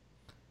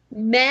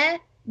 Meh.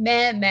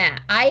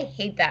 I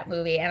hate that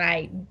movie, and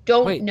I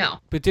don't know.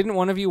 But didn't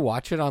one of you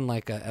watch it on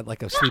at a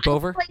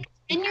sleepover? I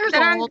was 10 years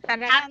old.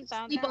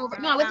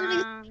 Sleepover. No,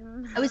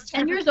 I was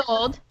 10 years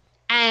old,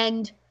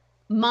 and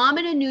Mom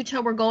and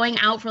Anucha were going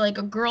out for a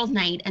girls'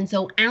 night, and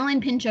so Alan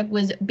Pinchuk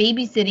was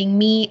babysitting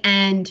me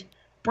and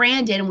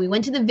Brandon, and we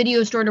went to the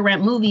video store to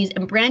rent movies,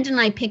 and Brandon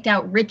and I picked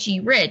out Richie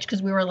Rich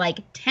because we were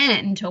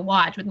 10 to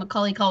watch with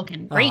Macaulay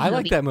Culkin. Great movie. I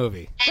like that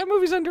movie. That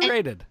movie's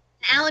underrated.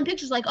 Alan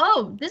Pictures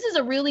this is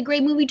a really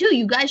great movie too.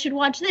 You guys should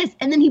watch this.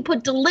 And then he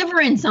put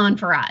Deliverance on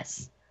for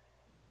us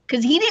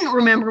because he didn't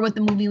remember what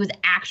the movie was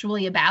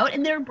actually about.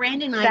 And there,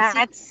 Brandon and I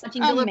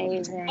watching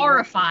Deliverance,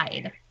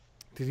 horrified.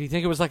 Did he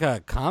think it was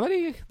a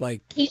comedy?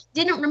 He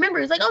didn't remember.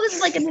 He was this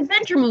is an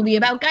adventure movie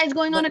about guys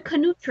going on a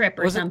canoe trip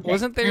or something.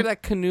 Wasn't there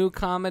that canoe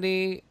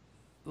comedy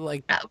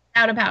Without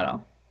a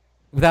Paddle?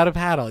 Without a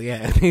Paddle,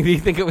 yeah. Do you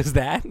think it was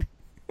that?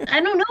 I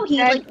don't know.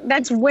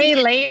 That's way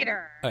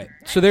later. Right.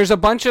 So there's a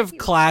bunch of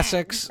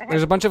classics.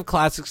 There's a bunch of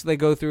classics they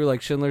go through,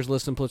 like Schindler's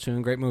List and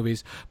Platoon, great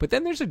movies. But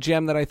then there's a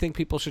gem that I think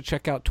people should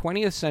check out.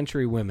 20th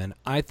Century Women,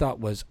 I thought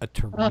was a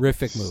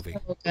terrific movie.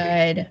 So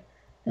good.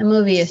 The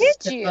movie is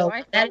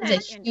that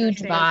is a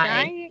huge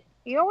buy.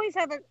 You always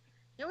have a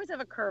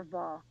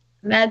curveball.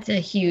 That's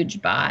a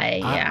huge buy.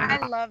 Yeah.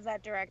 I love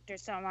that director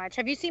so much.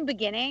 Have you seen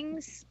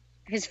Beginnings?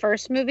 His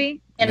first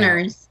movie?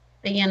 Beginners.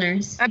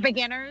 Beginners.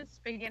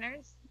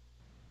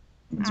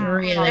 It's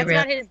really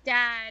about his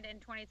dad,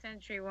 and 20th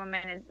Century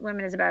Women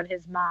is about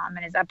his mom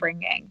and his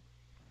upbringing.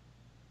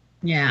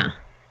 Yeah.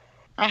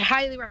 I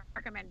highly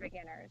recommend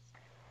Beginners.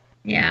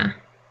 Yeah.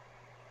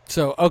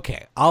 So,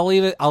 okay, I'll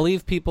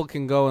leave people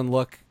can go and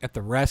look at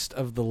the rest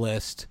of the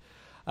list.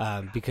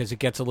 because it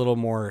gets a little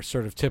more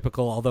sort of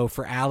typical. Although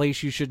for Allie,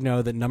 you should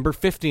know that number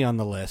 50 on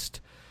the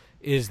list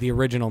is the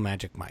original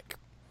Magic Mike.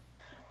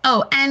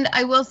 Oh, and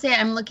I will say,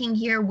 I'm looking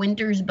here,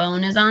 Winter's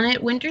Bone is on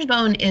it. Winter's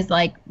Bone is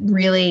like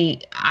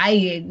really,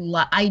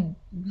 I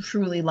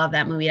truly love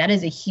that movie. That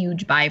is a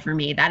huge buy for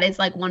me. That is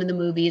like one of the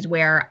movies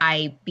where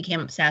I became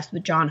obsessed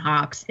with. John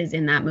Hawkes is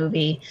in that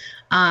movie.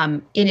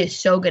 It is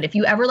so good. If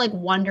you ever like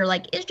wonder,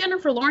 like, is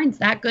Jennifer Lawrence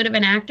that good of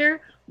an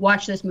actor?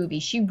 Watch this movie.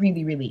 She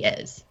really, really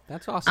is.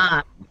 That's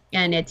awesome.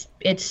 And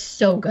it's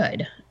so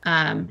good.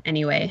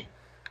 Anyway,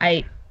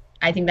 I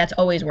think that's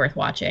always worth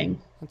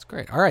watching. That's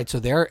great. All right, so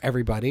there,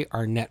 everybody,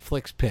 our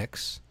Netflix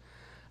picks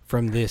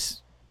from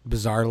this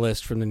bizarre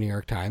list from the New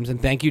York Times.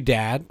 And thank you,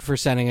 Dad, for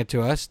sending it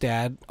to us.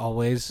 Dad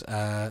always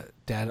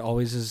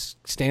is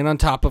staying on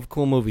top of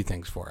cool movie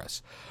things for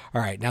us. All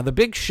right, now the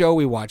big show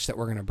we watched that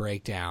we're going to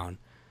break down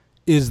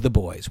is The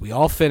Boys. We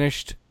all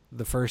finished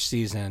the first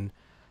season,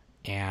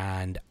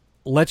 and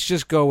let's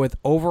just go with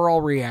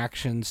overall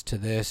reactions to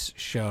this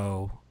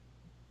show.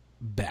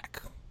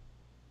 Beck.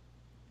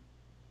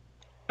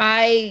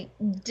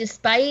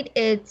 Despite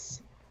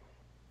its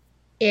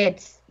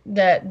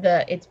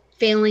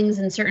failings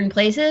in certain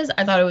places,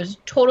 I thought it was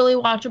totally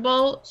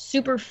watchable,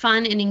 super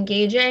fun and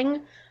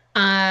engaging,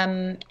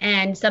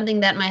 and something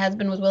that my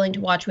husband was willing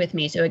to watch with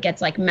me. So it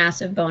gets like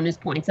massive bonus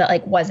points that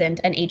like wasn't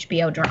an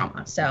HBO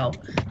drama. So,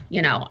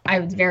 you know, I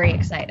was very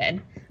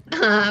excited.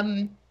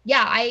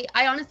 Yeah, I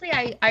honestly,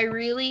 I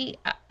really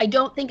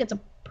don't think it's a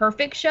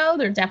perfect show.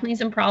 There's definitely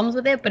some problems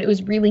with it, but it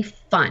was really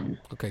fun.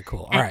 Okay,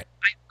 cool. All right.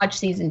 I watched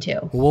season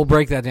 2. We'll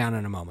break that down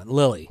in a moment.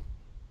 Lily.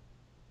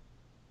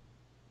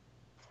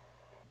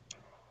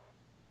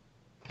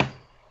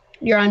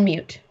 You're on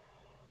mute.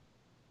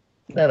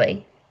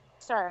 Lily.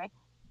 Sorry.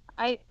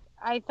 I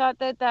thought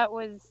that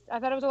was a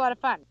lot of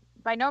fun.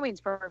 By no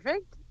means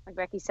perfect, like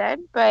Becky said,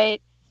 but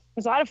it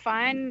was a lot of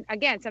fun.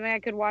 Again, something I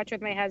could watch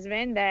with my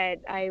husband that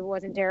I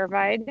wasn't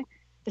terrified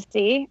to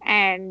see,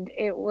 and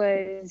it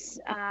was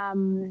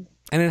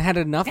and it had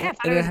enough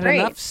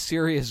enough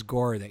serious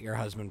gore that your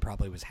husband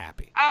probably was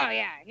happy. Oh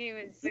yeah, he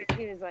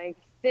was like,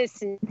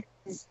 this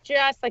is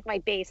just like my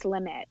base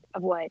limit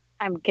of what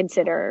I'm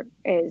consider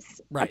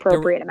is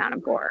appropriate amount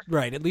of gore.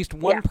 Right, at least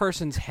one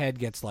person's head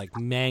gets like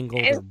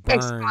mangled or burned,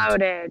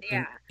 exploded.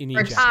 Yeah, in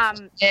each I'll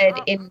say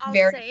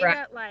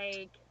that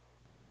like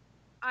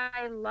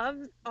I love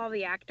all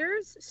the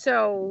actors,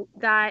 so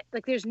that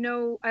like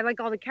I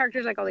like all the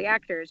characters, like all the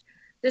actors.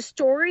 The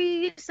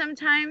story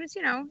sometimes,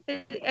 you know,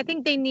 I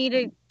think they need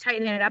to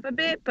tighten it up a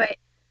bit, but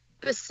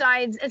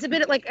besides, it's a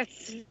bit like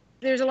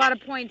there's a lot of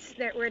points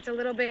where it's a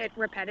little bit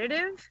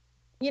repetitive,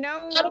 you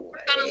know,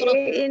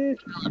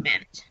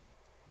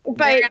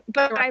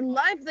 but I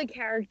love the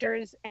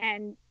characters,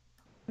 and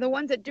the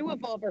ones that do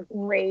evolve are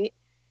great,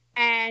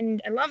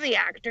 and I love the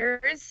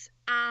actors.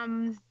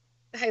 I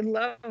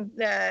love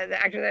the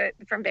actor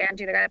from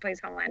Banshee, the guy that plays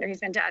Homelander. He's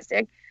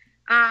fantastic.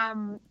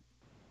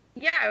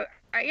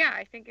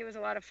 I think it was a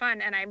lot of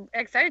fun, and I'm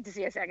excited to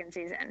see a second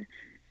season.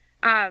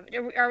 Are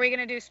we going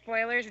to do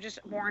spoilers or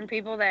just warn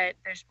people that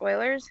there's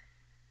spoilers?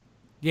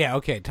 Yeah,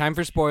 okay. Time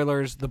for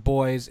spoilers. The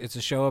Boys. It's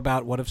a show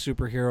about what if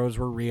superheroes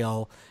were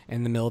real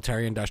and the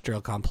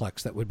military-industrial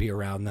complex that would be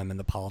around them and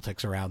the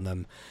politics around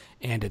them.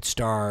 And it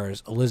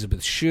stars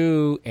Elizabeth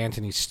Shue,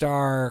 Anthony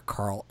Starr,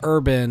 Carl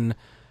Urban,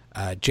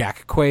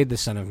 Jack Quaid, the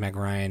son of Meg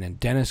Ryan, and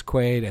Dennis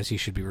Quaid, as he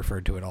should be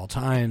referred to at all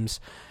times,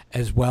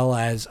 as well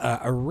as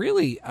a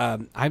really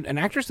an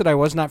actress that I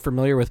was not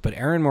familiar with, but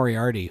Erin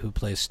Moriarty, who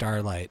plays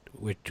Starlight,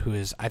 who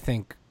is, I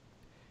think,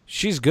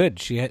 she's good.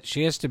 She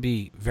has to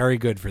be very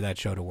good for that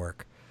show to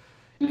work,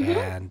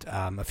 and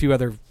a few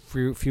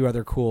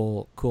other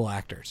cool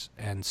actors.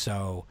 And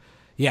so,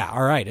 yeah,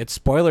 all right, it's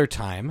spoiler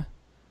time.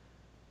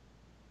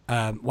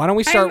 Why don't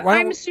we start?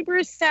 I'm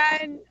super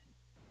sad.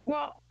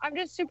 Well, I'm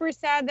just super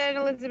sad that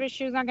Elizabeth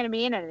Shue's not going to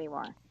be in it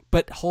anymore.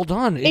 But hold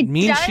on, it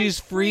means she's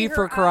free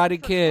for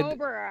Karate Kid.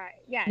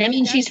 Yeah, that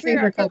means she's free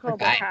for Cobra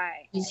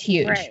Kai. He's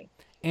huge, right.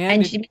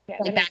 And she's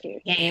back in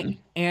the game.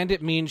 And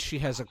it means she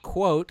has a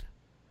quote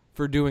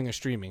for doing a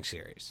streaming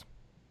series.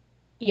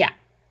 Yeah,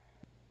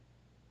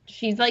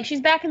 she's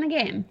back in the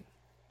game.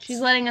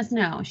 She's letting us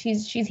know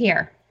she's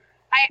here.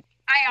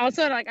 I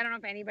also I don't know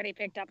if anybody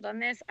picked up on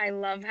this. I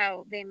love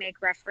how they make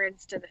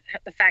reference to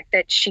the fact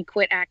that she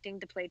quit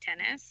acting to play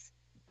tennis,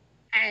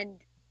 and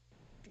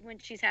when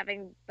she's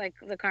having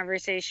the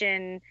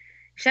conversation,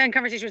 she's having a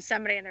conversation with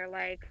somebody, and they're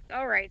like,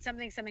 "All right,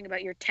 something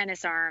about your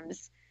tennis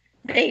arms."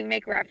 They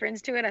make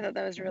reference to it. I thought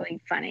that was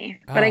really funny.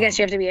 But I guess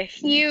you have to be a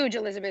huge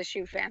Elizabeth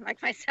Shue fan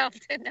like myself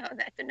to know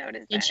that, to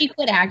notice that. Did she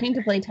quit acting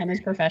to play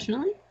tennis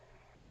professionally?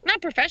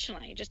 Not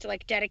professionally, just to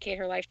dedicate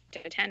her life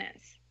to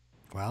tennis.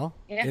 Well,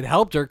 It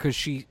helped her because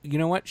she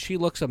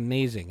looks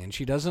amazing, and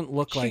she doesn't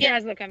look like... She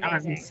does look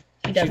amazing.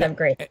 She does have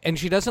great. And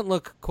she doesn't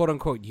look,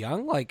 quote-unquote,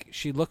 young. Like,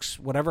 she looks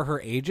whatever her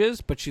age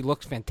is, but she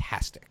looks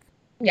fantastic.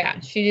 Yeah,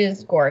 she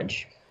is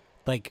gorge.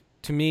 Like,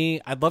 to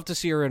me, I'd love to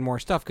see her in more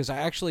stuff, because I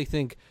actually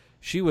think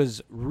she was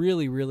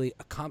really, really...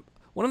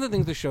 One of the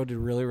things the show did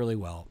really, really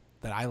well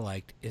that I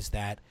liked is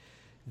that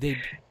they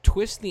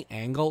twist the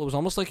angle. It was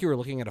almost like you were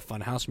looking at a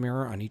funhouse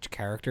mirror on each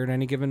character at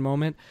any given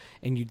moment,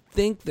 and you'd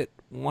think that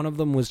one of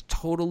them was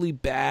totally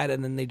bad,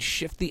 and then they'd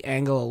shift the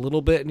angle a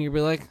little bit, and you'd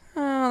be like,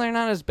 oh, they're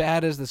not as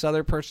bad as this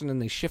other person,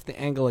 and they shift the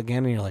angle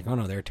again, and you're like, oh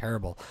no, they're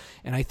terrible.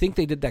 And I think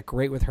they did that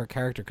great with her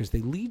character, because they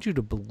lead you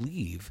to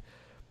believe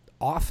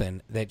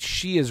often that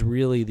she is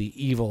really the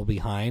evil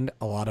behind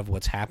a lot of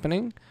what's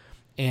happening,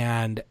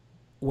 and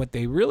what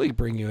they really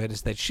bring you at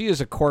is that she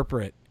is a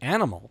corporate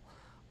animal,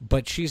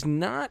 but she's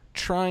not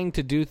trying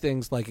to do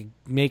things like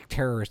make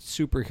terrorist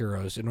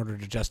superheroes in order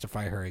to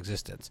justify her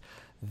existence.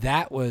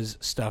 That was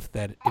stuff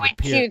that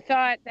you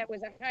thought that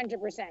was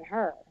 100%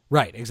 her.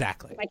 Right,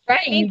 exactly. Like,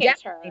 right, you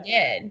definitely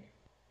did.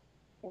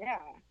 Yeah.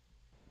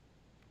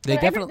 They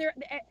definitely...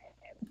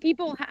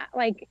 People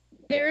like,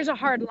 there's a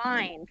hard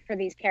line for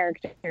these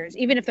characters,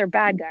 even if they're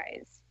bad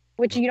guys,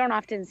 which you don't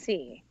often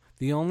see.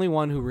 The only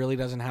one who really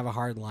doesn't have a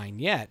hard line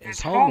yet is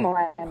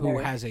Homelander, who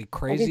has a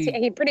crazy...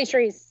 He's pretty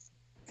sure he's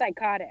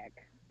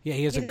psychotic. Yeah,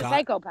 he's a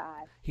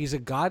psychopath. He's a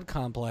god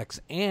complex,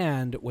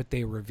 and what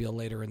they reveal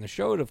later in the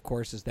show, of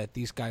course, is that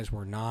these guys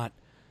were not,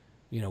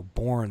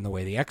 born the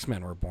way the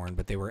X-Men were born,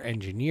 but they were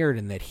engineered,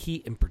 and that he,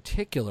 in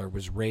particular,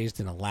 was raised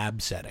in a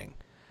lab setting,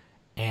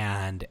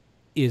 and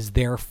is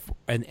there.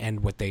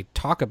 And what they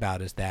talk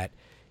about is that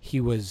he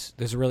was.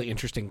 There's a really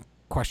interesting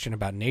question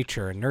about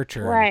nature and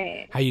nurture,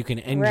 right? And how you can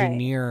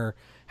engineer. Right.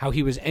 How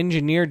he was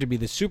engineered to be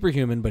the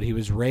superhuman, but he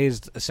was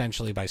raised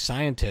essentially by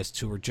scientists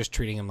who were just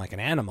treating him like an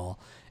animal.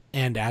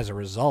 And as a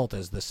result,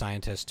 as the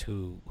scientist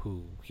who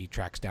he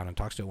tracks down and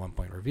talks to at one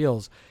point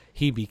reveals,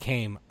 he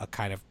became a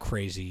kind of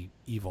crazy,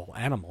 evil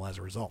animal as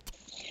a result.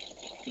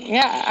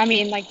 Yeah, I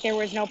mean, like, there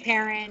was no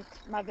parent,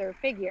 mother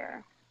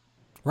figure.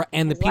 Right,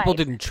 and the people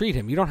didn't treat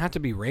him. You don't have to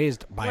be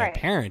raised by a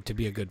parent to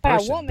be a good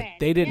person. A woman.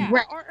 They didn't.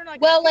 Yeah.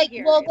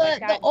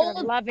 The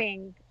old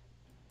loving.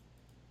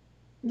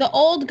 The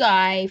old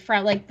guy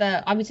from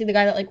obviously the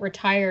guy that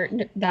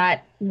retired,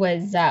 that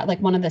was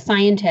one of the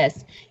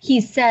scientists.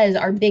 He says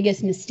our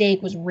biggest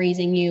mistake was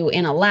raising you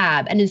in a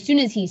lab. And as soon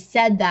as he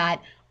said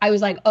that, I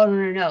was like, oh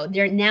no.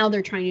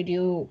 They're trying to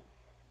do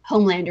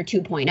Homelander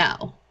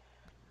 2.0.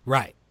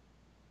 Right.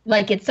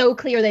 Like, it's so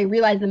clear they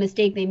realize the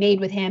mistake they made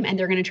with him, and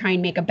they're going to try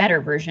and make a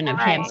better version of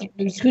him. So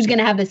who's going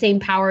to have the same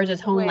powers as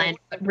Homelander,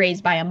 but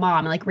raised by a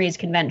mom, raised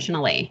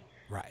conventionally.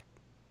 Right.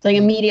 So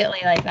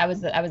immediately, that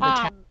was the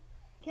test.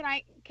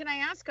 Can I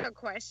ask a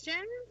question?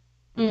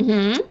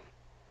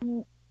 Mm-hmm.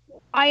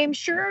 I am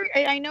sure.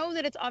 I know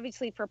that it's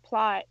obviously for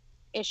plot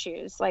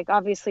issues,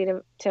 obviously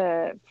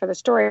to for the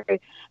story,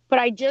 but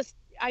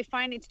I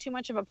find it's too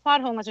much of a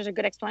plot hole unless there's a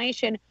good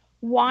explanation.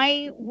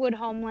 Why would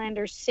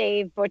Homelander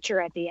save Butcher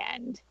at the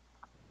end?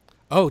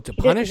 Oh, to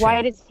punish him.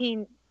 Why does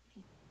he?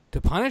 To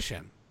punish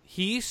him.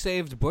 He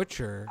saved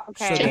Butcher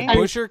so Okay. that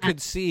Butcher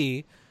could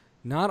see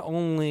not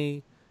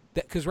only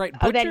that, because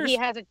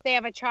that they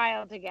have a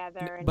child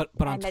together, and, but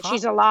on that top,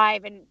 she's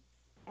alive and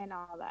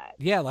all that.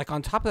 Yeah,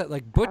 on top of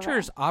that,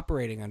 Butcher's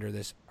operating under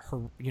this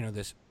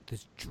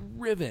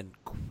driven,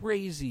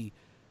 crazy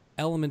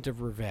element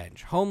of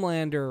revenge.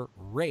 Homelander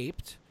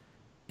raped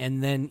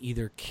and then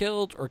either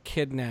killed or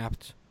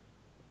kidnapped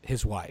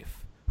his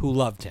wife, who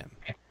loved him.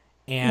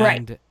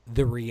 And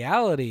the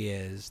reality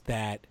is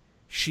that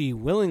she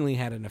willingly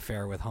had an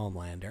affair with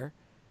Homelander.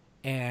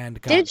 And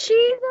did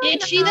she?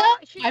 Did she though?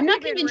 I'm not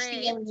convinced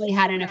she willingly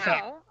had an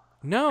affair.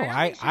 No,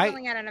 I think she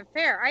willingly had an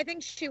affair. I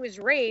think she was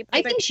raped.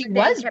 I think she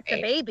was kept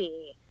the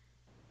baby.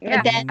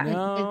 Yeah.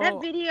 No, is that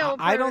video?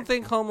 I don't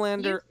think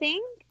Homelander. You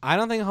think? I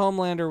don't think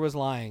Homelander was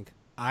lying.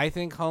 I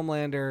think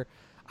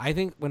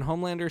when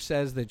Homelander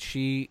says that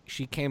she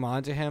came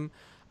on to him,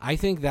 I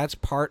think that's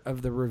part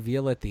of the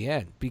reveal at the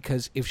end.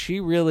 Because if she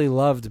really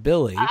loved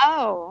Billy,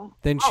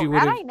 then she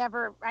would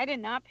have. I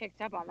did not pick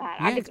up on that.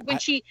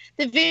 Yeah,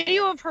 the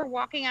video of her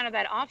walking out of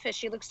that office,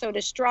 she looks so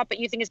distraught, but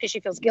you think it's because she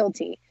feels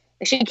guilty.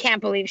 She can't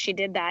believe she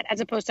did that,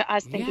 as opposed to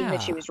us thinking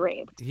that she was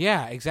raped.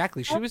 Yeah,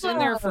 exactly. She was in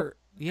there for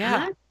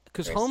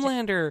because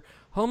Homelander.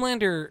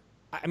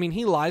 I mean,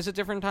 he lies at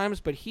different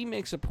times, but he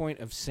makes a point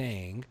of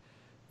saying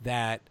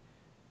that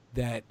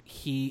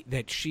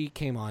she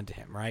came on to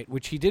him, right?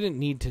 Which he didn't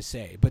need to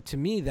say. But to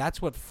me,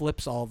 that's what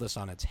flips all this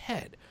on its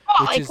head.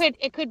 Well,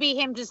 it could be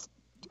him just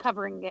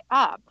covering it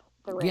up.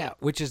 Yeah,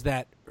 which is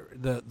that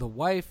the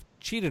wife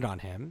cheated on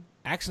him,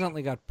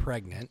 accidentally got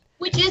pregnant,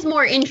 which is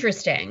more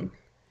interesting.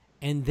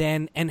 And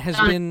has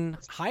been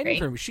hiding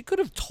from him. She could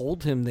have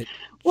told him that.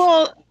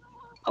 Well,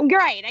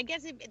 right. I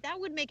guess that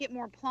would make it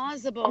more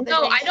plausible.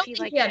 No, I don't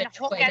think he had a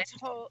choice.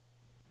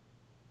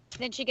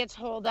 Then she gets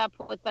holed up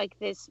with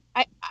this.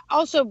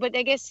 But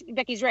I guess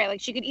Becky's right.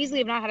 She could easily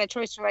have not had a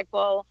choice for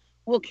well,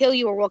 we'll kill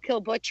you or we'll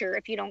kill Butcher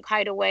if you don't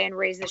hide away and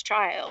raise this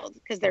child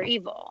because they're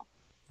evil.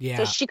 Yeah.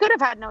 So she could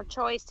have had no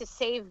choice to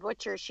save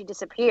Butcher. She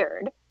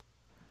disappeared.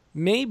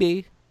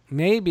 Maybe,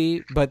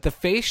 but the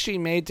face she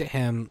made to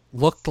him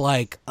looked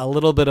like a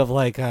little bit of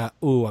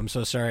ooh, I'm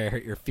so sorry I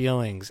hurt your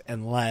feelings,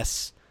 and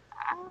less.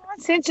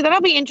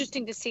 That'll be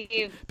interesting to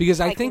see because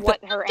I think what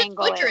her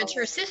angle Butcher, is. It's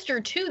her sister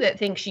too that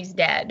thinks she's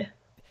dead.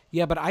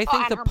 Yeah, but I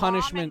think the her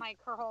punishment, mom and,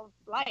 her whole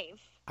life.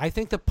 I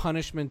think the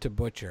punishment to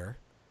Butcher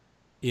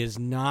is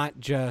not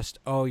just,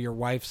 oh, your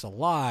wife's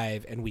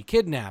alive and we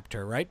kidnapped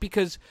her, right?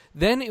 Because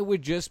then it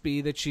would just be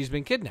that she's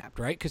been kidnapped,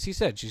 right? Because he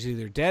said she's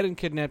either dead and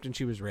kidnapped and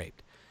she was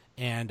raped.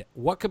 And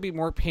what could be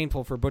more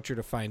painful for Butcher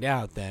to find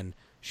out than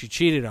she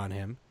cheated on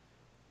him,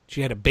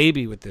 she had a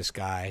baby with this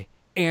guy,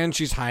 and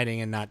she's hiding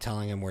and not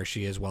telling him where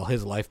she is while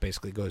his life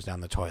basically goes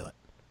down the toilet.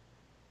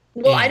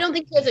 Well, I don't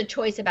think she has a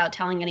choice about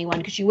telling anyone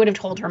because she would have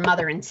told her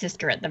mother and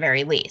sister at the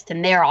very least,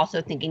 and they're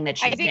also thinking that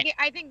she's.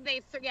 I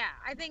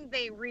think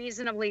they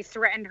reasonably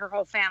threatened her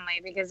whole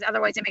family because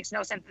otherwise it makes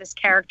no sense this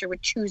character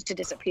would choose to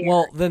disappear.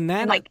 Well, then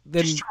that and,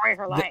 destroy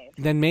her life.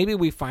 Then maybe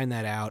we find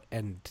that out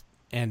and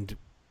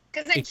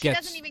because then she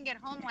doesn't even get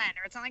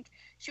Homelander. It's not like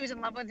she was in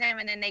love with him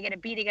and then they get to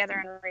be together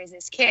and raise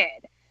this kid.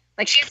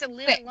 Like she has to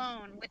live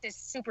alone with this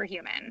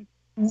superhuman.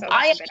 So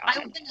I have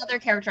another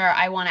character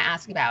I want to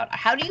ask about.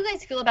 How do you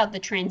guys feel about the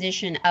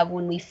transition of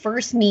when we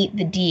first meet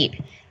the Deep?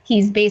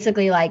 He's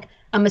basically like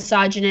a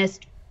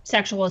misogynist,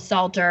 sexual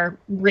assaulter,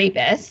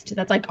 rapist.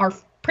 That's like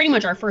pretty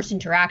much our first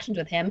interactions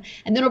with him.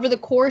 And then over the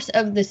course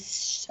of the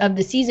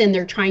season,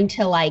 they're trying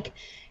to like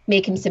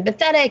make him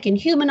sympathetic and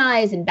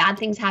humanize, and bad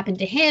things happen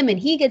to him, and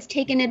he gets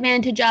taken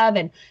advantage of,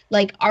 and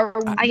like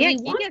he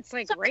gets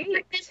like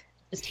raped.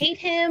 Just hate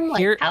him.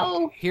 Like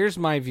Here's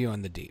my view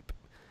on the Deep.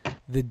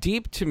 The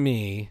Deep, to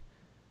me,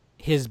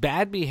 his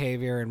bad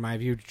behavior, in my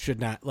view, should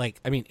not, like,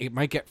 I mean, it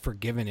might get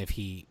forgiven if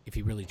he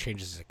really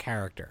changes as a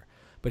character,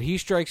 but he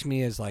strikes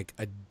me as like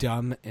a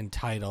dumb,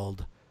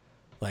 entitled,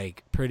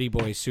 like, pretty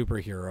boy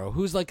superhero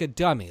who's like a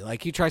dummy.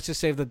 Like, he tries to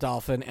save the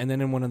dolphin, and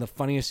then in one of the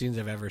funniest scenes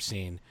I've ever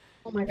seen,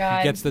 oh my God,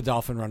 he gets the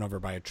dolphin run over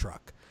by a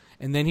truck,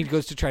 and then he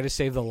goes to try to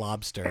save the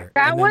lobster.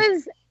 That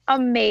was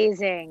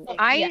amazing.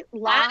 I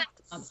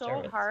laughed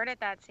so hard at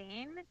that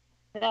scene.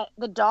 That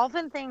the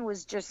dolphin thing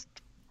was just.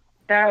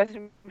 That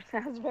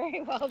was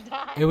very well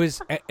done. It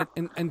was,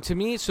 and to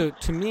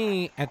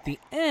me, at the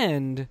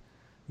end,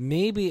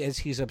 maybe as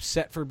he's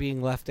upset for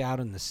being left out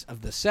of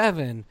the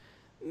seven,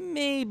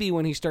 maybe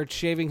when he starts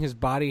shaving his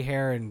body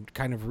hair and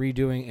kind of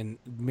redoing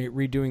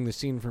the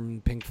scene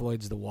from Pink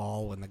Floyd's The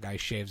Wall when the guy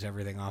shaves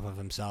everything off of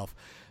himself,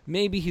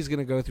 maybe he's going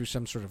to go through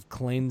some sort of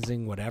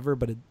cleansing, whatever.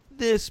 But at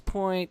this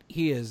point,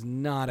 he is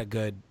not a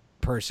good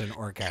person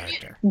or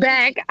character.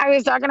 Beck, I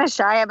was talking to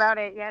Shy about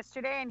it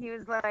yesterday, and he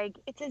was like,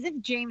 it's as if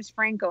James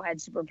Franco had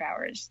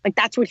superpowers. Like,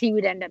 that's what he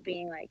would end up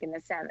being like in the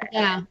seven.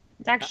 Yeah,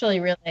 it's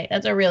actually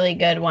that's a really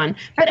good one.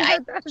 But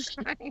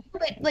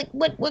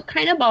what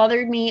kind of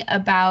bothered me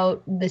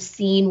about the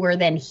scene where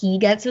then he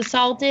gets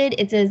assaulted,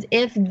 it's as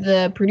if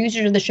the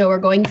producers of the show are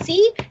going,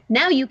 see,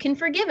 now you can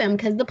forgive him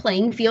because the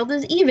playing field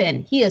is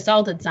even. He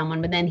assaulted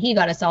someone, but then he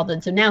got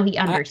assaulted, so now he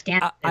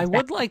understands. I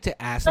would like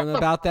to ask them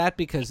about that,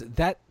 because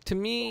that, to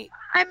me,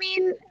 I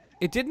mean,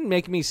 it didn't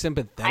make me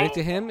sympathetic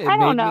to him. I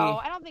don't know.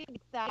 I don't think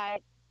it's that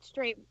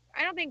straight.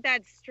 I don't think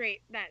that's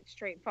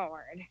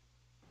straightforward.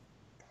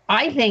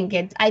 I think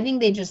it is. I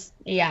think it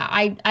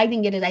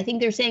is. I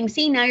think they're saying,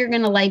 see, now you're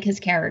going to like his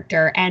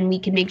character, and we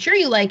can make sure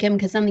you like him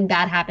because something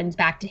bad happens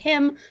back to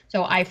him.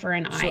 So eye for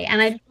an eye.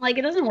 And I like,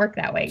 it doesn't work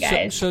that way,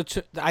 guys.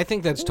 I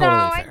think that's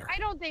totally fair. I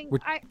don't think.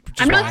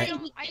 I'm not saying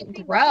he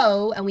can't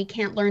grow and we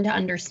can't learn to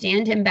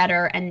understand him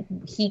better and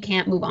he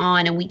can't move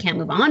on and we can't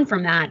move on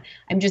from that.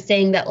 I'm just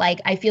saying that, like,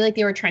 I feel like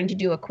they were trying to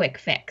do a quick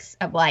fix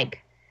of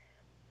like.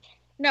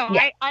 No,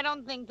 yeah. I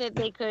don't think that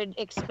they could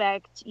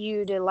expect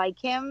you to like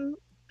him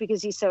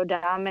because he's so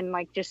dumb and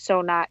like just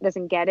so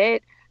doesn't get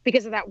it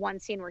because of that one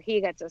scene where he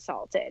gets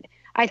assaulted.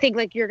 I think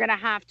like you're going to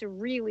have to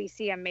really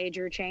see a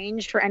major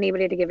change for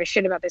anybody to give a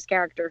shit about this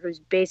character who's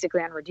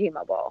basically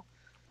unredeemable.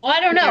 Well, I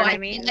don't know. You know what I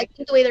mean? I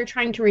think the way they're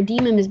trying to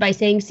redeem him is by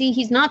saying, see,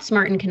 he's not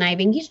smart and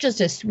conniving. He's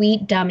just a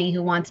sweet dummy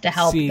who wants to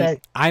help.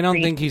 I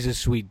don't think he's a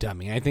sweet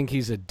dummy. I think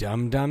he's a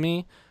dumb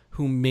dummy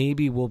who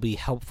maybe will be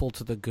helpful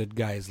to the good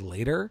guys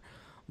later.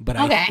 But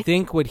okay. I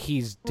think what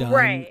he's done,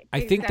 right, I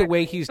think the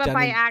way he's done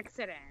by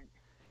accident.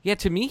 Yeah,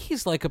 to me,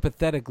 he's like a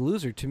pathetic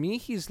loser. To me,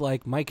 he's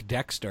like Mike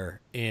Dexter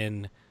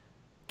in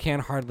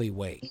Can't Hardly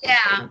Wait.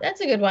 Yeah,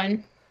 that's a good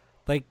one.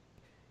 Like,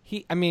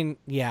 I mean,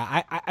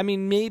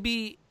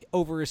 maybe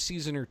over a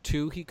season or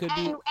two he could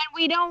be.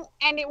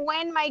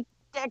 When Mike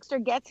Dexter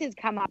gets his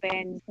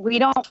comeuppance, we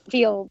don't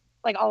feel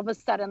like all of a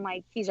sudden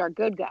like he's our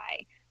good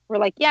guy. We're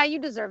like, yeah, you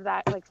deserve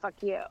that. Like, fuck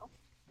you.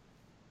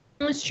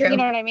 That's true. You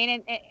know what I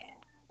mean?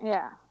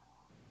 Yeah.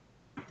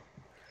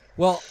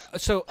 Well,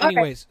 so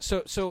anyways,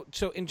 okay.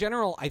 so in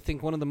general, I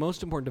think one of the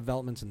most important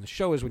developments in the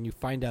show is when you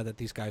find out that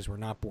these guys were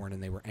not born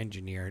and they were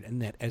engineered,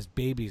 and that as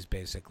babies,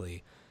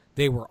 basically,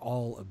 they were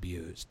all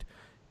abused.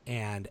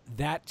 And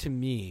that, to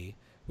me,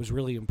 was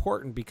really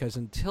important because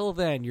until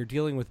then, you're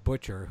dealing with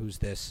Butcher, who's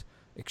this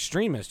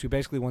extremist who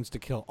basically wants to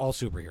kill all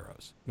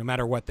superheroes, no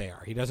matter what they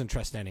are. He doesn't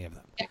trust any of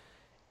them. Yeah.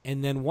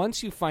 And then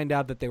once you find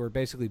out that they were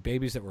basically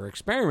babies that were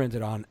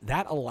experimented on,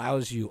 that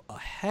allows you a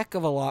heck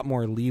of a lot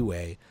more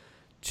leeway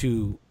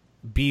to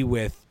be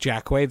with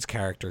Jack Quaid's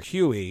character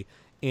Huey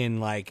in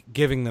like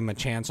giving them a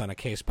chance on a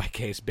case by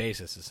case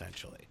basis,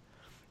 essentially.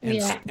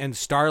 And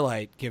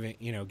Starlight being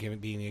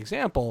the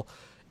example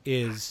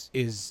is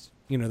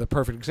the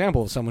perfect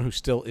example of someone who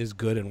still is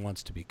good and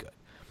wants to be good.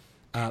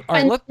 All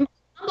right, and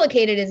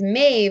complicated is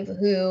Maeve,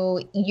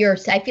 who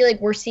I feel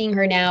like we're seeing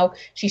her now.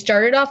 She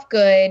started off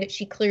good.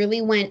 She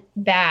clearly went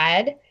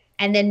bad.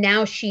 And then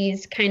now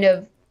she's kind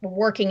of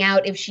working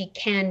out if she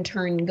can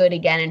turn good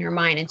again in her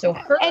mind. And so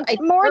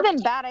more than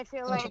bad, I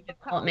feel like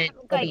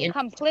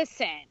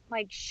complicit.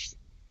 Like,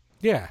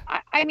 yeah.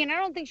 I mean, I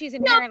don't think she's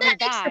inherently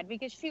bad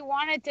because she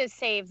wanted to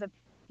save the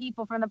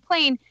people from the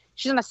plane.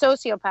 She's not a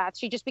sociopath.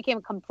 She just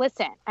became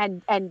complicit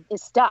and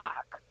is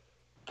stuck.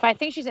 But I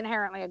think she's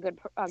inherently a good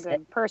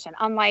person,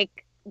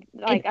 unlike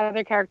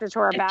other characters who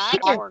are bad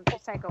or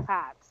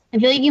psychopaths. I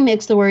feel like you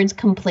mix the words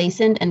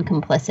complacent and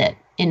complicit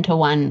into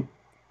one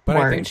but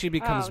word. I think she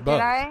becomes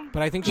both.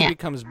 But I think she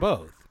becomes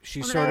both.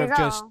 She sort of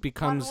just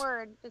becomes... One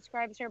word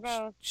describes her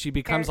both. She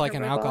becomes like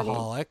an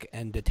alcoholic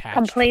and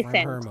detached from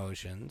her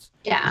emotions.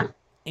 Yeah.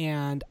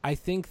 And I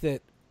think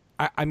that,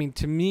 I mean,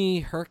 to me,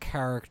 her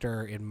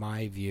character, in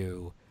my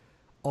view,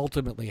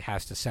 ultimately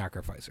has to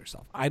sacrifice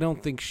herself. I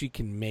don't think she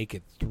can make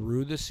it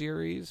through the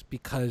series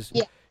because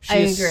she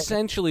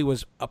essentially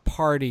was a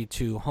party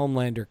to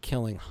Homelander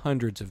killing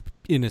hundreds of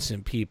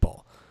innocent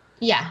people.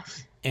 Yeah.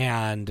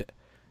 And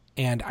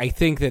I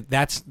think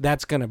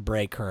that's going to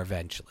break her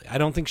eventually. I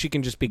don't think she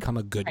can just become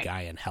a good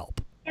guy and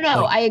help.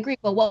 No, I agree.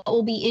 But what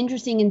will be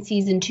interesting in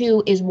season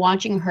 2 is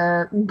watching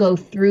her go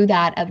through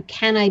that of,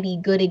 can I be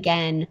good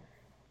again?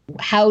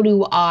 How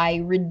do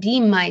I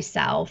redeem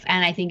myself?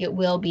 And I think it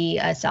will be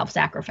a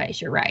self-sacrifice.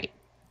 You're right.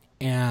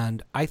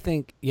 And I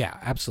think, yeah,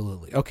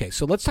 absolutely. Okay,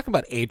 so let's talk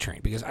about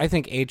A-Train, because I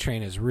think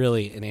A-Train is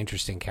really an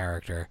interesting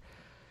character.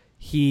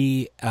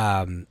 He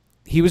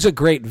was a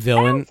great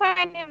villain. I don't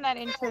find him that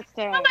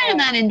interesting. I find him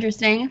that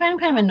interesting. I find him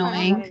kind of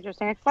annoying.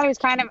 I thought he was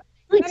kind of...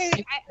 I thought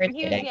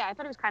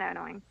he was kind of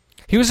annoying.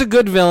 He was a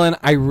good villain.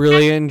 I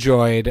really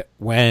enjoyed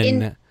when...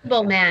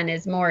 Invisible Man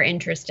is more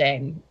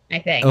interesting, I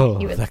think.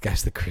 Oh, that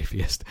guy's the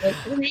creepiest.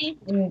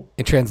 And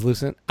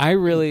Translucent. I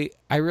really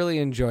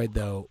enjoyed,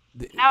 though.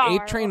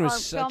 A-Train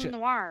was such film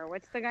noir.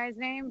 What's the guy's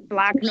name?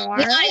 Black Noir.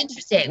 It's not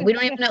interesting. We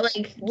don't even know, like,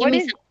 give me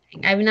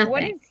something. I have nothing.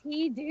 What does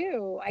he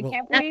do? I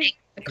can't believe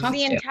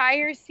the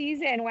entire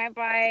season went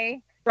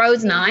by.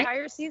 Rose Nye. The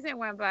entire season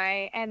went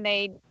by, and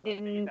they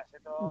didn't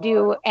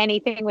do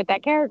anything with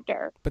that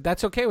character. But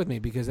that's okay with me,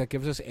 because that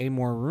gives us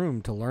more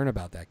room to learn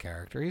about that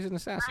character. He's an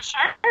assassin.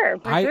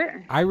 For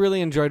sure. I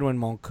really enjoyed when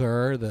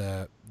Moncur,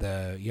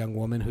 the young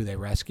woman who they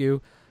rescue,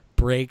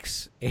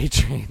 breaks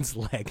A-Train's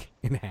leg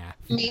in half.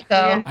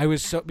 Miko. I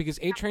was because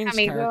A-Train's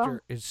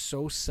character is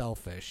so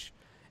selfish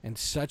and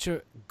such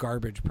a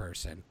garbage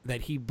person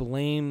that he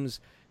blames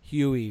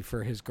Huey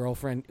for his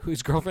girlfriend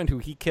who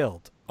he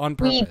killed on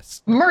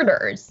purpose. He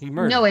murders. He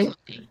murdered. Knowing.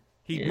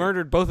 He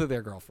murdered both of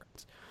their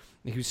girlfriends.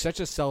 He was such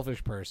a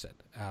selfish person.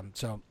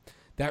 So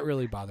that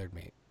really bothered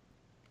me.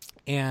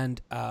 And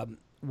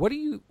what do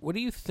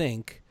you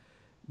think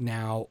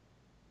now?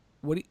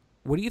 What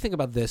do you think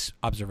about this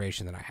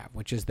observation that I have,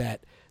 which is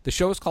that the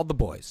show is called The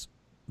Boys.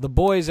 The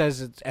Boys,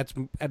 as at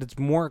its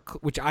more,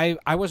 which I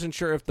wasn't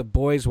sure if The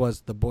Boys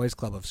was the Boys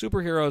Club of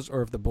Superheroes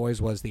or if The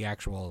Boys was the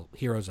actual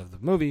heroes of the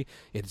movie.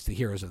 It's the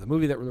heroes of the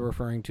movie that we're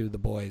referring to, The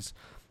Boys,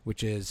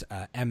 which is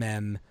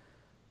MM,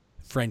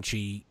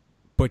 Frenchie,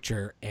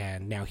 Butcher,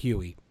 and now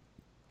Huey.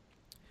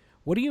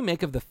 What do you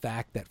make of the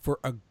fact that for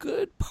a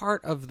good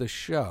part of the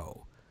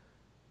show,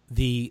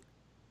 the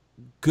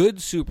bad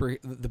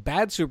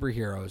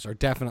superheroes are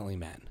definitely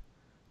men.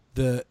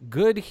 The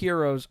good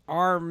heroes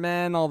are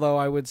men, although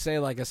I would say,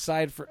 like, I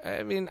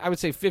would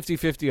say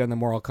 50-50 on the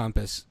moral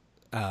compass.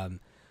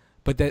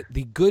 But that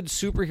the good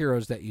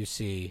superheroes that you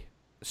see,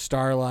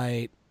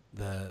 Starlight,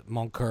 the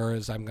Moncur,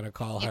 as I'm going to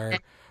call her,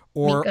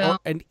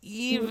 and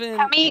even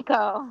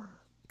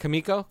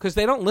Kamiko, because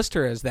they don't list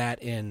her as that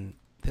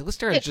they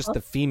list her as just the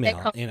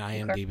female in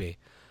IMDb.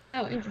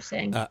 Oh,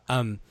 interesting.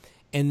 And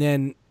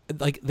then,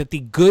 like, that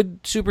the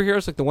good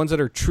superheroes, like the ones that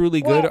are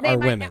truly good, are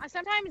women.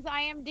 Sometimes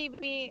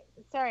IMDb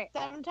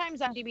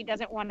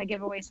doesn't want to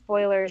give away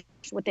spoilers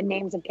with the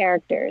names of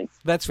characters.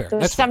 That's fair. So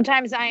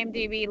sometimes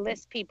IMDb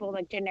lists people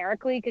like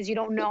generically because you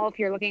don't know if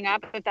you're looking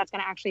up if that's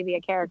going to actually be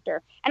a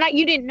character. And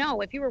you didn't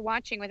know if you were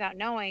watching without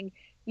knowing.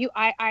 When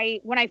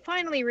I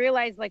finally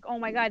realized, like, oh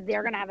my God,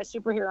 they're going to have a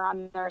superhero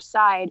on their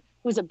side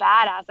who's a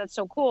badass. That's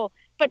so cool.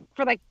 But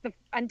for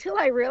until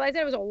I realized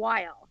it was a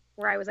while.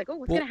 Where I was like, oh,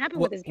 what's going to happen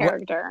with this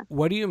character?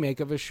 What do you make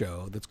of a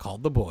show that's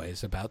called The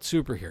Boys about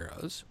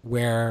superheroes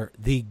where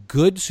the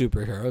good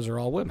superheroes are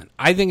all women?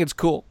 I think it's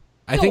cool.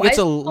 I think it's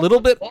a little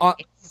bit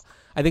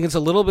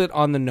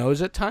on the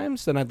nose at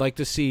times, and I'd like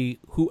to see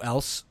who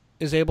else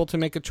is able to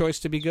make a choice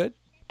to be good.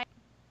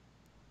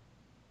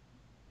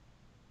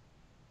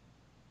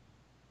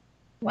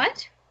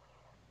 What?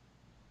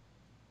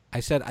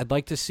 I said I'd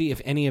like to see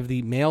if any of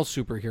the male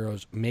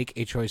superheroes make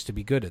a choice to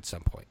be good at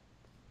some point.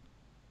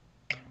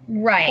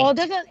 Right. Well, it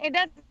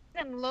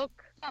doesn't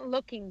look not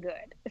looking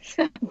good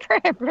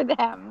for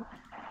them.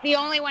 The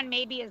only one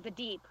maybe is the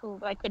Deep, who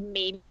could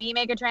maybe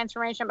make a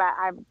transformation, but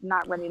I'm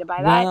not ready to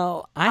buy that.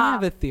 Well, I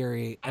have a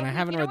theory, and I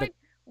haven't read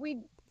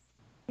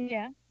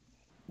the.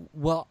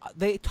 Well,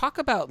 they talk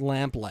about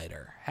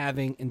Lamplighter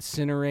having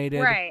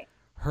incinerated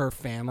her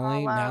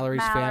family,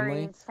 Mallory's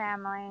family.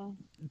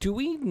 Do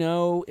we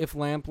know if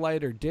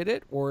Lamplighter did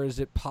it, or is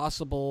it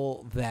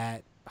possible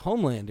that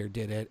Homelander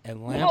did it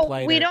and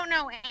Lamplighter... No, we don't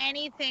know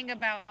anything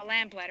about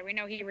Lamplighter. We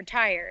know he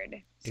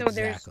retired. So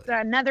there's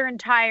another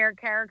entire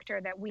character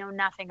that we know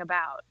nothing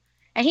about.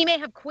 And he may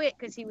have quit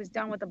because he was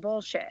done with the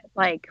bullshit.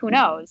 Like, who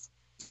knows?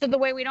 So the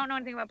way we don't know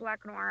anything about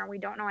Black Noir and we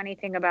don't know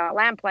anything about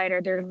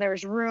Lamplighter,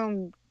 there's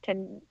room to,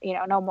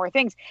 know more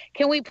things.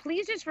 Can we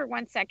please just for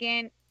 1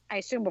 second, I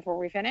assume before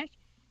we finish,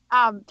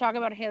 talk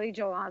about Haley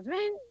Joel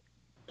Osment?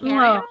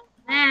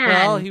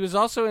 Well, he was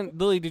also in...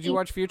 Lily, did you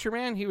watch Future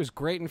Man? He was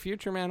great in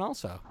Future Man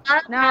also.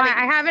 No,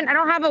 I haven't. I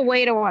don't have a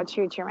way to watch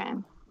Future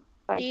Man.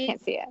 So I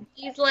can't see it.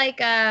 He's like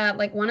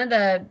one of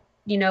the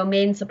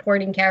main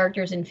supporting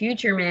characters in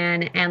Future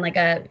Man, and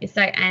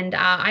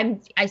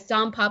I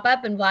saw him pop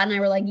up, and Vlad and I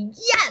were like,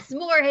 yes,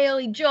 more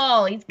Haley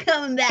Joel. He's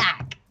coming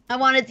back. I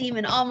want to see him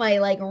in all my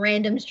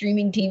random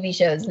streaming TV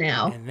shows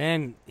now. And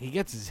then he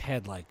gets his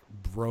head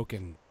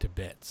broken to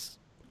bits.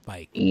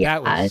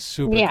 That was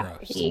super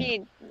gross.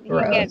 He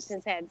gets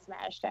his head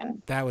smashed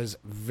in. That was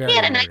very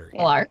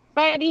murdery.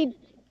 But he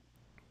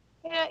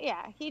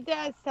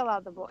does sell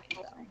out the boy.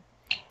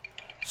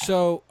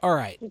 So, all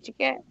right. Did you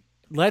get?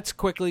 Let's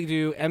quickly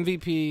do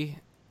MVP,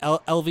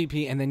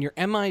 LVP, and then your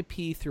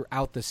MIP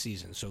throughout the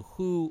season. So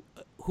who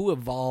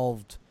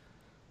evolved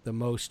the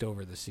most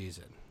over the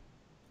season?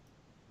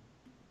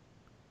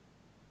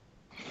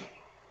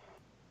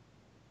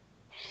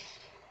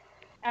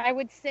 I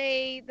would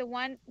say the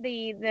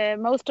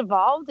most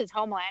evolved is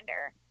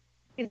Homelander.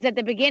 Because at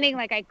the beginning,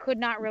 I could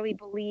not really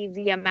believe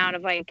the amount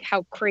of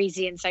how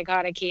crazy and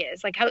psychotic he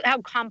is,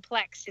 how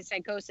complex his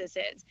psychosis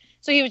is.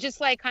 So he was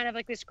just kind of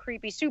this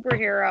creepy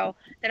superhero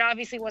that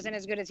obviously wasn't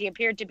as good as he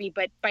appeared to be.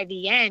 But by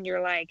the end,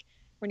 you're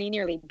when he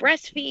nearly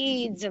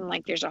breastfeeds and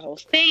there's a whole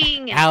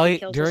thing. And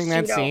Allie, during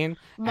that scene,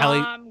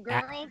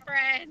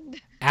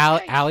 girlfriend.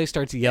 Allie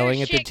starts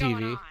yelling at the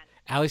TV.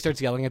 Allie starts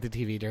yelling at the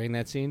TV during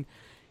that scene.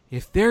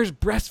 If there's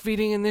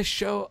breastfeeding in this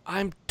show,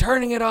 I'm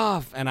turning it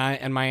off. And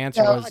my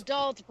answer was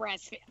adult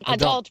breastfeeding.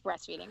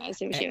 I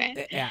see what you meant.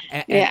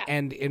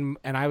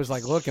 And I was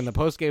like, look, in the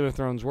post Game of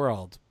Thrones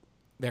world,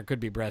 there could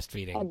be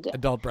breastfeeding,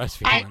 adult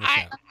breastfeeding on the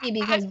show.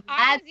 Because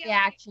Vlad's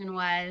reaction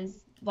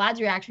was,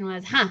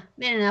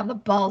 they didn't have the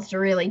balls to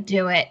really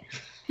do it.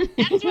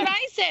 That's what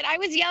I said. I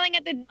was yelling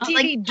at the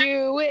TV,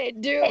 do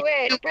it,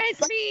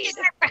 breastfeed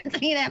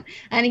them.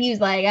 And he was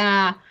like,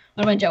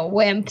 what a bunch of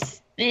wimps.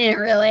 They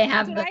didn't really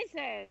have That's what I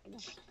said.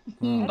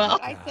 That's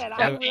what I said.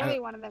 I really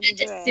wanted them to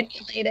do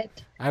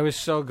it. I was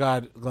so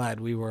glad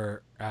we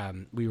were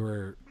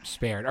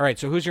spared. All right,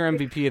 so who's your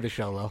MVP of the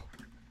show, Lil?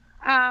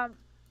 I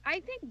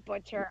think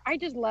Butcher. I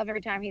just love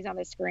every time he's on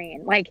the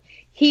screen. I like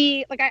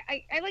Huey.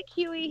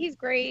 He's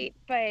great,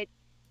 but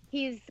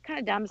he's kind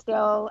of dumb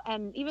still.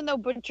 And even though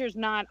Butcher's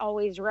not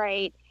always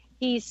right,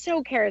 he's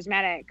so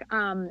charismatic.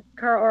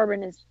 Carl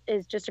Urban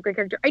is just a great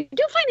character. I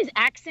do find his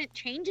accent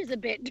changes a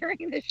bit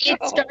during the show.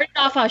 It started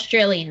off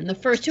Australian. The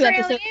first two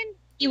episodes,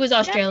 he was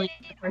Australian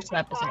in the first two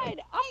episodes.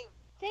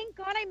 Thank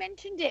God I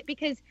mentioned it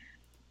because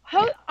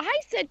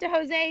I said to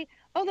Jose,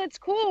 oh, that's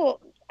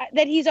cool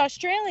that he's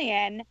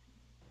Australian.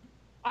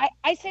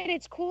 I said,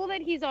 it's cool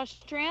that he's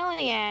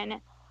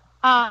Australian.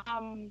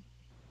 That's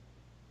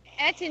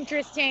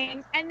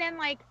interesting. And then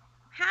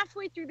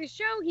halfway through the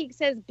show, he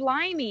says,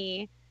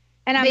 blimey.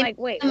 And I'm like,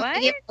 wait,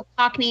 what?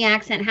 Cockney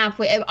accent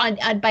halfway.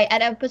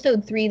 At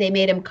episode 3, they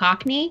made him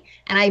Cockney.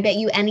 And I bet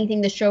you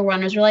anything the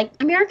showrunners were like,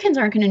 Americans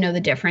aren't going to know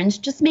the difference.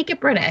 Just make it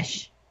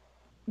British.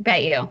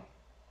 Bet you.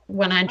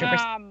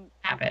 100%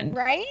 happened.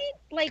 Right?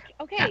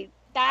 Okay,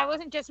 that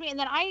wasn't just me. And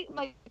then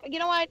you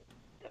know what?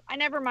 I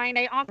never mind.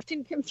 I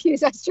often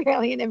confuse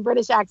Australian and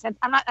British accents.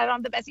 I don't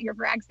have the best ear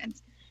for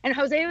accents. And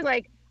Jose was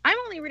like, I'm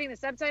only reading the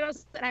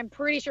subtitles, and I'm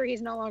pretty sure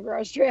he's no longer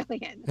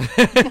Australian.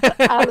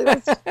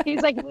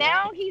 He's like,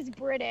 now he's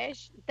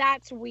British.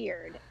 That's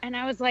weird. And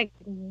I was like,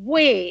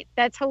 wait,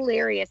 that's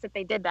hilarious that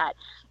they did that.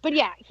 But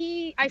yeah,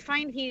 I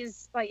find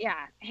he's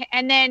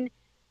And then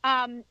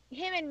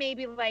him and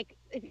maybe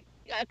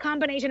a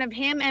combination of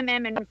him,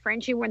 MM, and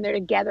Frenchie when they're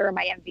together are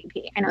my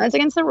MVP. I know that's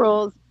against the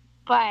rules,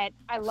 but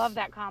I love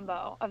that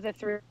combo of the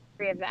three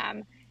of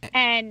them.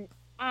 And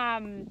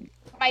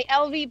my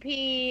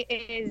LVP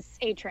is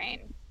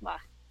A-Train.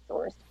 The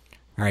worst.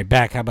 All right,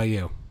 Beck, how about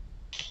you?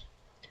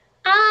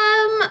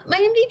 My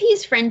MVP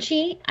is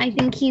Frenchie. I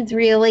think he's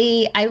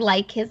I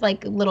like his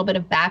little bit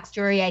of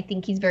backstory. I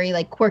think he's very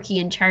quirky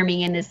and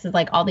charming, and this is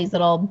all these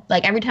little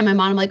every time I'm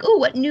on, I'm like, oh,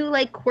 what new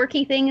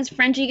quirky thing is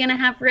Frenchie gonna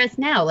have for us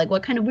now?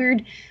 What kind of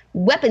weird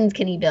weapons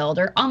can he build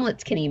or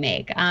omelets can he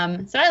make?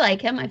 So I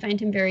like him. I find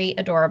him very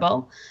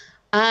adorable.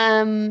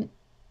 My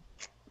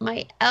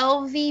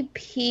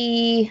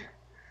LVP,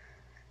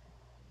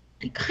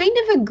 I kind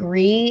of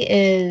agree,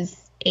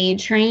 is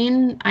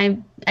A-Train. I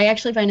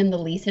actually find him the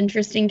least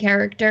interesting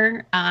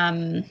character.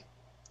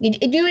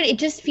 It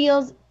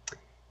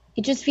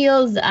it just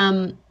feels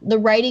the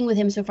writing with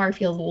him so far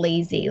feels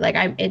lazy. Like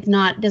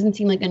doesn't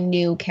seem like a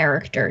new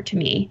character to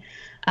me.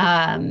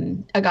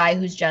 A guy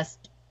who's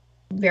just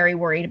very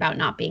worried about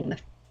not being the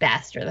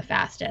best or the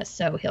fastest,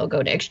 so he'll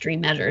go to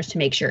extreme measures to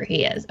make sure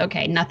he is.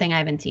 Okay, nothing I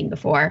haven't seen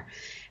before.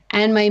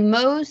 And my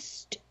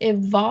most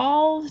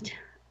evolved,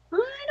 I don't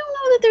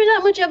know that there's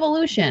that much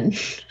evolution.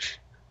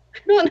 I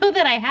don't know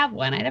that I have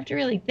one. I'd have to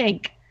really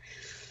think.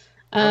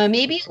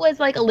 Maybe it was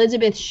like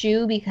Elizabeth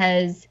Shue,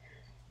 because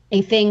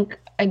I think,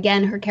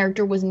 again, her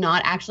character was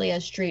not actually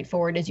as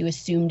straightforward as you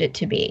assumed it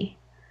to be.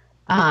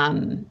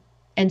 And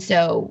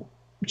so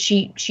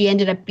she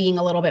ended up being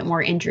a little bit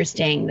more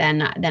interesting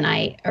than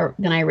I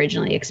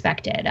originally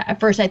expected. At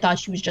first, I thought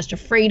she was just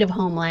afraid of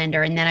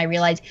Homelander, and then I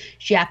realized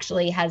she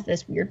actually has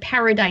this weird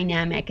power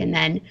dynamic, and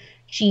then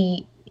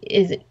she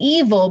is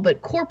evil,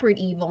 but corporate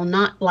evil,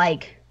 not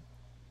like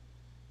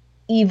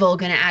evil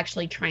gonna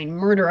actually try and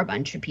murder a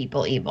bunch of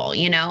people evil,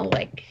 you know?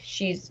 Like,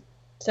 she's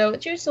a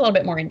little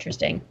bit more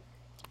interesting.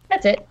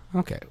 That's it.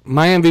 Okay.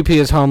 My MVP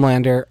is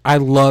Homelander. I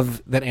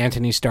love that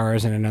Anthony Starr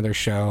is in another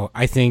show.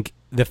 I think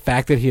the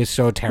fact that he is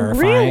so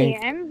terrifying. Really?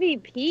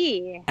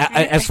 MVP?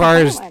 As far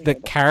as the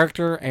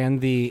character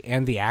and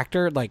the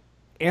actor, like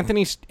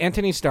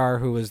Anthony Starr,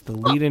 who was the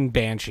lead in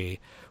Banshee,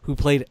 who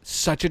played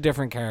such a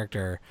different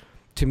character,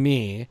 to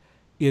me,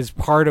 is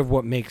part of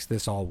what makes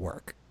this all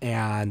work.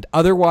 And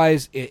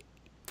otherwise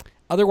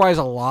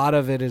a lot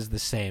of it is the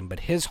same,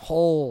 but his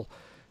whole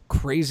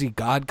crazy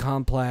god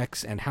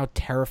complex and how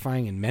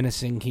terrifying and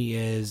menacing he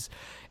is,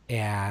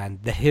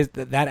 and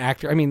that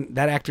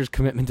actor's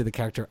commitment to the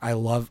character, I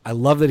love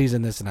that he's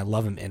in this, and I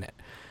love him in it.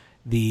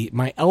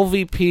 My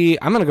LVP,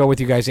 I'm gonna go with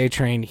you guys,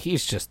 A-Train.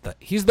 He's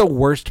the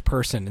worst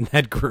person in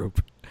that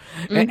group.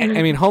 Mm-hmm.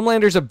 I mean,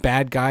 Homelander's a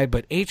bad guy,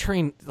 but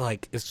A-Train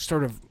like is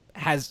sort of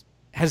has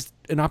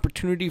an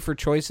opportunity for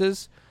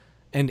choices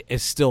and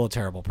is still a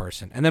terrible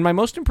person. And then my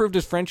most improved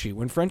is Frenchie.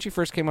 When Frenchie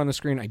first came on the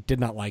screen, I did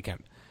not like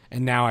him,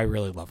 and now I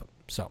really love him.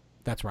 So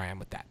that's where I am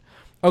with that.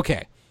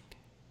 Okay.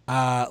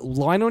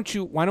 Why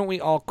don't we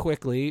all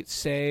quickly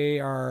say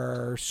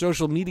our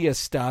social media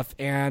stuff,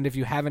 and if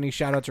you have any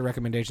shout outs or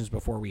recommendations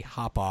before we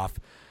hop off,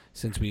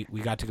 since we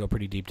got to go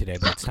pretty deep today,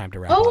 but it's time to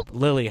wrap up.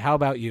 Lily, how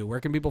about you? Where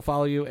can people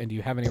follow you, and do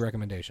you have any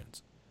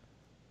recommendations?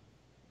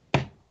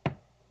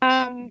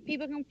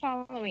 People can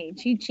follow me,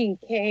 Chi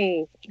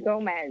K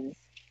Gomez.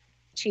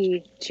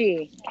 Chi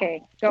K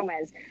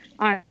Gomez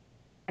on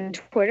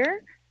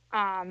Twitter.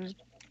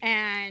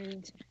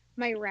 And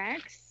my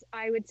Rex,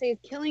 I would say, is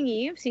Killing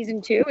Eve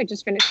season 2. I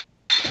just finished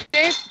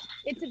it.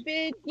 It's a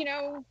bit,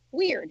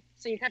 weird.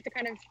 So you have to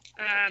kind of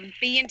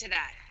be into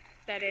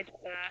that it's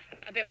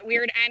a bit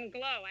weird and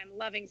glow. I'm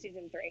loving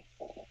season 3.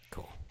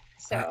 Cool.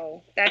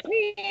 So that's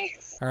me.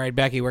 All right,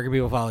 Becky, where can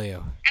people follow you?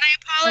 And I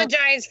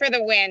apologize for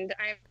the wind.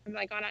 I'm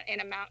like on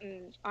a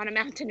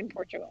mountain in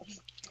Portugal.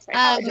 So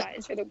I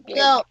apologize for the wind.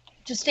 So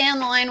just stay on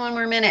the line one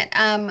more minute.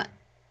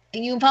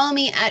 You can follow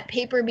me at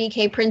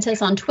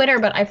PaperBKPrincess on Twitter,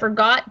 but I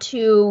forgot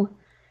to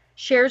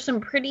share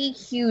some pretty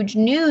huge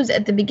news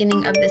at the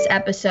beginning of this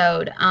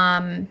episode.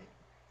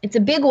 It's a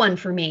big one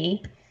for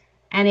me,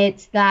 and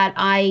it's that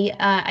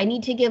I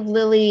need to give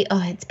Lily.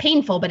 Oh, it's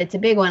painful, but it's a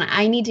big one.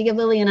 I need to give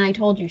Lily an I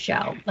Told You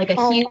show, like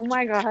a huge. Oh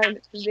my God,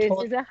 this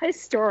is a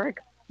historic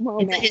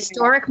moment. It's a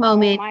historic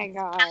moment. Oh my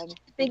God, it's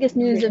the biggest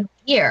news of the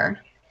year.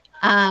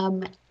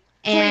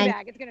 And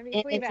Fleabag. It's gonna be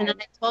Fleabag. It's an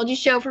I Told You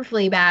show for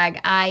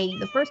Fleabag.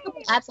 The first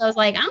couple episodes, I was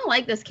like, I don't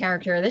like this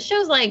character. This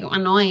show's like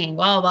annoying,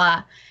 blah,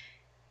 blah.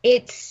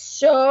 It's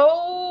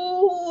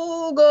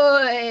so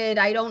good.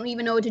 I don't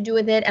even know what to do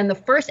with it. And the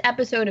first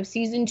episode of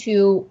season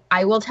 2,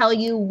 I will tell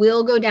you,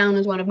 will go down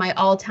as one of my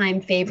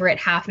all-time favorite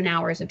half an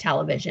hours of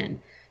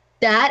television.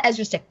 That, as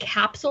just a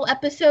capsule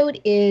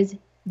episode, is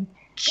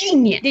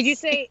genius. Did you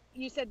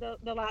said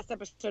the last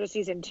episode of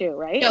season 2,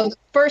 right? No, the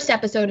first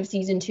episode of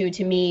season 2,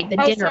 to me, the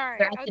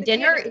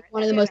dinner is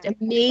one of the most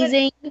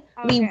amazingly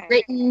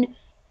written,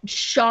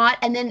 shot,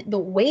 and then the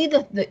way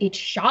it's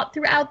shot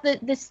throughout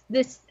this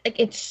like,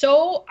 it's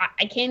so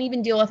I can't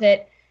even deal with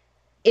it.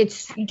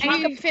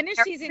 You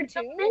finished season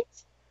 2?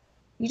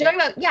 You talk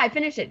about I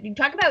finished it. You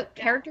talk about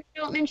character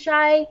development,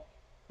 Shy.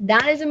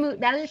 That is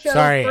a show.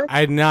 Sorry,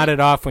 I nodded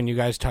off when you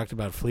guys talked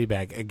about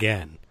Fleabag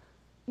again.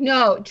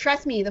 No,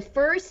 trust me. The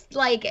first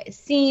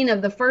scene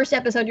of the first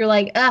episode, you're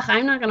like, ugh,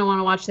 I'm not gonna want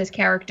to watch this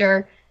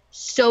character.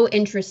 So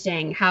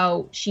interesting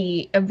how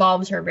she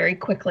evolves her very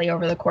quickly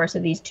over the course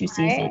of these 2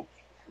 seasons.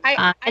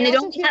 And they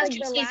don't have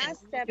 2 seasons.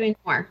 They're doing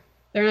more.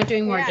 They're not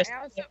doing more.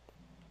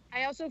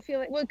 I also feel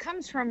like it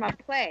comes from a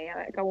play,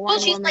 like a one. Well,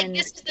 she's like,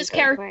 this is this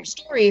character's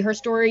story. Her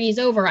story is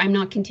over. I'm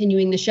not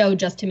continuing the show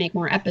just to make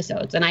more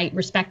episodes, and I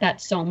respect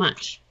that so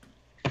much.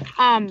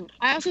 I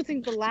also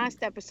think the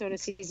last episode of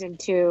season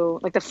 2,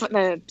 like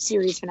the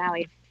series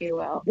finale, if you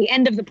will, the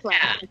end of the play,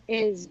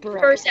 is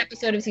brilliant. First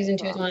episode of season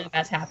 2 is one of the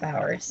best half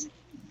hours.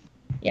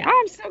 Yeah.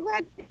 I'm so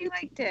glad you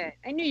liked it.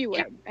 I knew you would.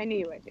 Yeah. I knew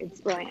you would. It's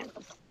brilliant.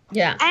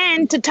 Yeah.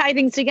 And to tie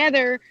things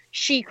together,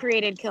 she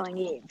created Killing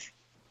Eve.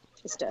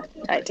 Just to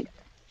tie it together.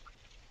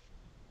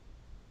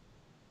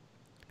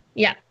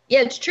 Yeah. Yeah,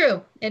 it's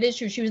true. It is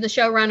true. She was the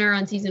showrunner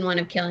on season 1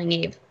 of Killing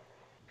Eve.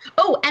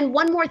 Oh, and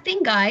one more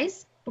thing,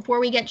 guys, before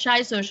we get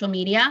shy social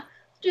media,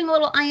 doing a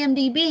little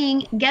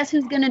IMDbing. Guess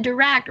who's going to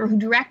direct or who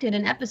directed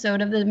an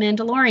episode of The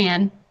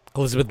Mandalorian?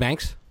 Elizabeth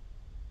Banks?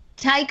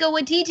 Taika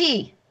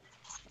Waititi.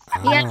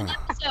 He had an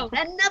episode.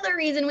 Another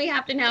reason we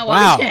have to now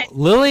watch it. Wow,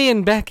 Lily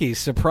and Becky,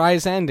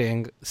 surprise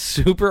ending,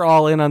 super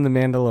all in on The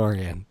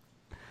Mandalorian.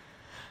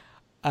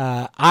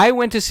 I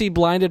went to see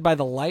Blinded by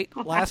the Light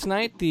last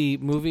night, the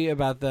movie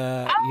about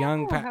the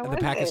the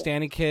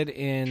Pakistani kid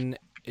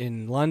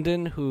in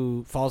London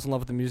who falls in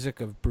love with the music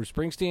of Bruce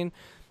Springsteen.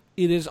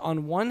 It is,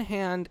 on one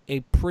hand,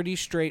 a pretty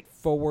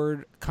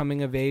straightforward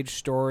coming-of-age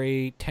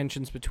story,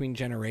 tensions between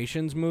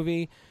generations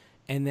movie.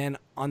 And then,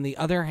 on the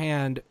other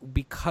hand,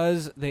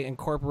 because they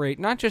incorporate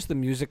not just the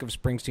music of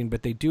Springsteen,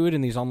 but they do it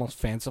in these almost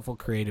fanciful,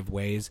 creative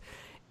ways,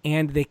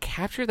 and they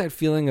capture that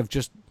feeling of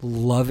just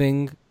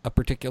loving a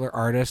particular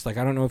artist. Like,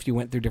 I don't know if you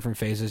went through different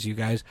phases, you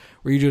guys,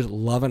 where you just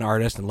love an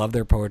artist and love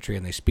their poetry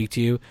and they speak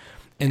to you.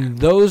 And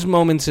those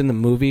moments in the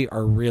movie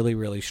are really,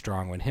 really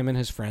strong when he and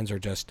his friends are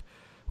just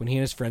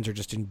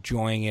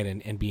enjoying it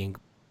and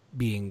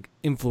being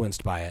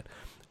influenced by it.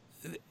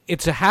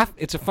 It's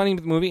a funny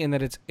movie in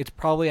that it's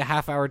probably a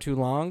half hour too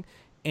long,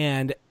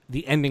 and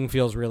the ending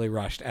feels really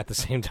rushed at the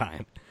same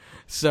time.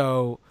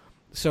 So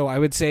I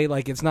would say,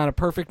 like, it's not a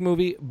perfect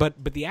movie, but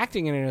the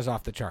acting in it is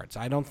off the charts.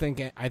 I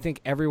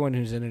think everyone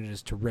who's in it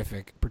is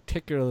terrific,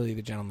 particularly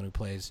the gentleman who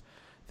plays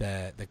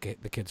the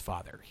kid's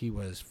father. He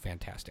was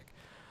fantastic.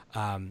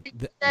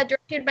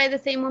 Directed by the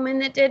same woman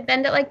that did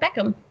Bend It Like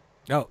Beckham.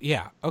 Oh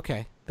yeah,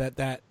 okay.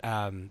 That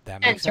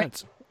makes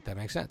sense. That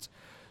makes sense.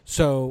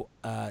 So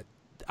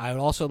I would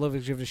also love to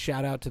give a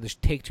shout out to the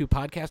Take Two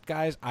podcast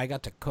guys. I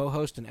got to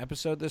co-host an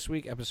episode this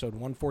week, episode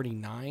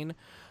 149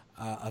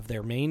 of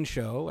their main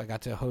show. I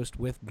got to host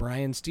with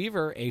Brian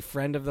Stever, a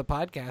friend of the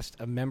podcast,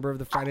 a member of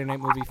the Friday Night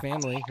Movie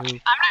family, who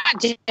I'm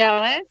not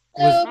jealous.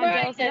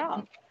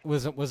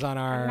 Was on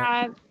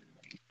our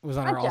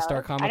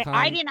All-Star Comic Con.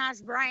 I didn't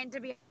ask Brian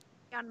to be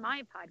on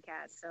my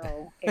podcast,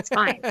 so it's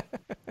fine.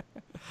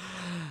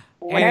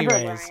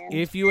 Anyways,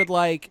 if you would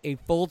like a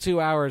full 2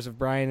 hours of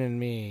Brian and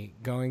me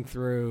going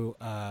through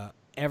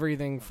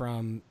everything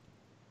from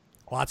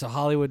lots of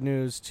Hollywood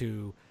news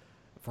to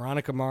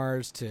Veronica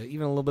Mars to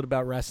even a little bit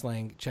about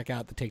wrestling, check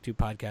out the Take Two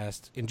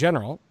podcast in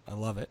general. I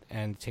love it.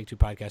 And Take Two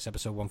podcast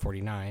episode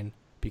 149,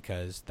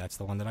 because that's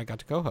the one that I got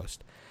to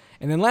co-host.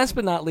 And then last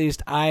but not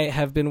least, I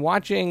have been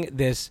watching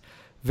this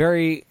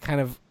very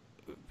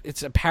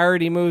it's a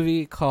parody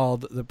movie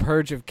called The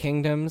Purge of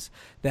Kingdoms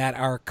that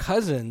our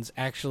cousins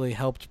actually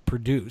helped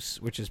produce,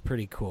 which is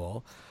pretty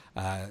cool.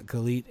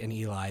 Galit and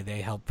Eli,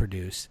 they helped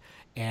produce.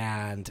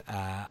 And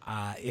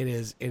it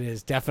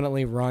is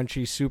definitely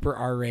raunchy, super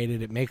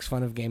R-rated. It makes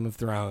fun of Game of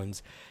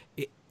Thrones.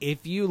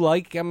 If you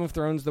like Game of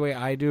Thrones the way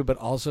I do, but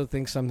also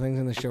think some things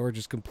in the show are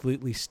just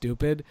completely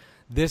stupid,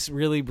 this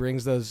really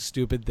brings those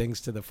stupid things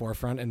to the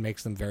forefront and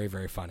makes them very,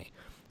 very funny.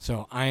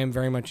 So I am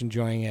very much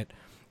enjoying it.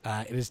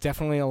 It is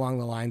definitely along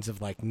the lines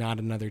of, like, Not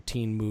Another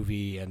Teen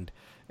Movie and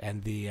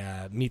the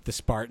Meet the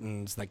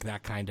Spartans, like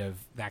that kind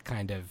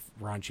of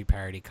raunchy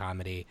parody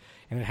comedy.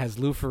 And it has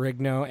Lou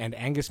Ferrigno and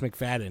Angus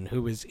McFadden,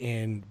 who was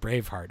in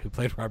Braveheart, who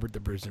played Robert the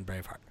Bruce in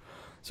Braveheart.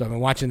 So I've been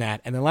watching that.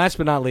 And then last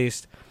but not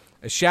least,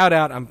 a shout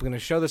out. I'm going to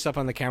show this up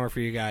on the camera for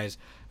you guys.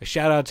 A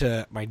shout out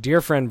to my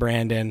dear friend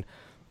Brandon,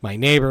 my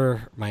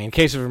neighbor, my in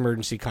case of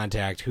emergency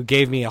contact, who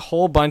gave me a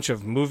whole bunch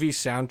of movie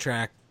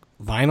soundtrack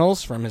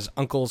vinyls from his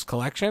uncle's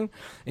collection,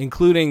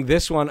 including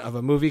this one of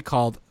a movie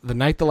called The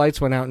Night the Lights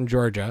Went Out in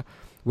Georgia,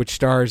 which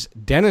stars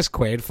Dennis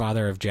Quaid,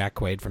 father of Jack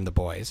Quaid from The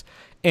Boys,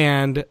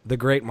 and the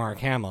great Mark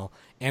Hamill.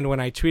 And when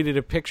I tweeted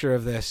a picture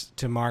of this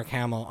to Mark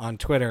Hamill on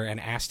Twitter and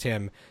asked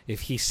him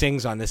if he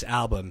sings on this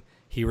album,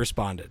 he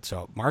responded.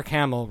 So Mark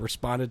Hamill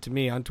responded to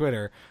me on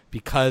Twitter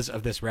because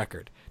of this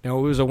record. Now,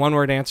 it was a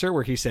one-word answer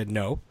where he said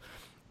no,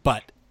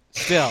 but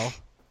still...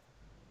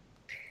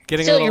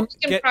 you're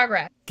making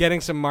progress.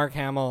 Getting some Mark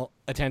Hamill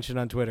attention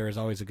on Twitter is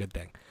always a good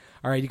thing.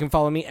 All right, you can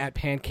follow me at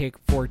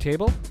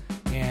Pancake4Table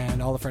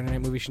and all the Friday Night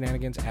Movie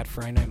shenanigans at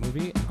Friday Night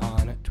Movie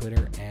on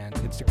Twitter and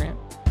Instagram.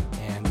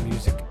 And the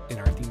music in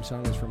our theme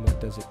song is from What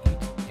Does It Eat?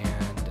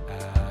 And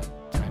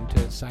time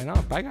to sign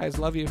off. Bye, guys.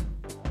 Love you.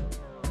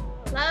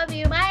 Love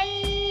you.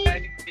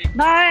 Bye.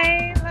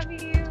 Bye. Love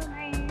you.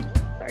 Bye.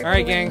 All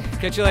right, gang.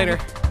 Catch you later.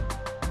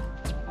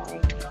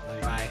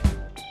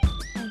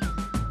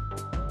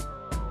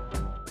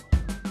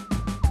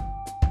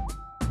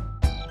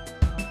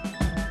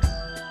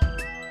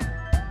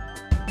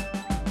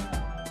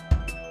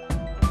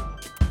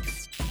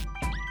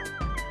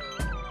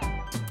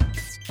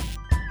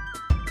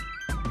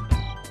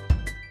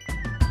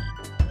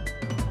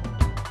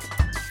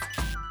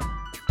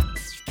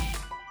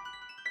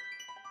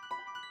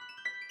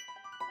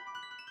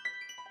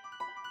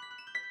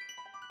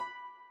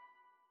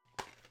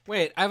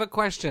 Wait, I have a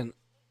question.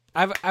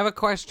 I have a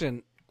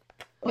question.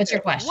 What's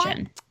your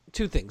question?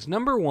 Two things.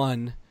 Number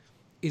one,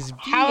 is V8...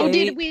 How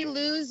did we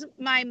lose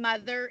my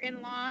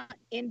mother-in-law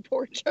in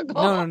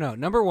Portugal? No.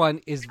 Number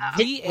one is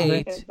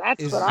V8.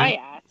 That's what I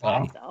asked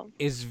myself.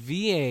 Is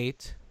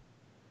V8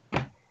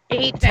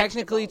 8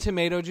 technically vegetables.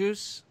 tomato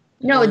juice?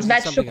 No, Or it's is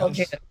it something vegetable else?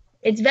 juice.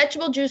 It's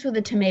vegetable juice with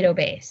a tomato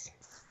base.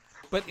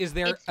 But is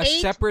there It's a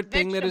 8 separate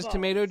thing that is vegetables.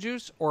 tomato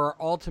juice, or are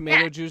all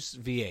tomato juice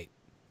V8?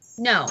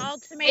 No. All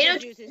tomato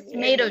juice is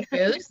tomato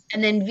juice,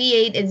 and then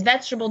V8 is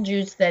vegetable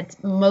juice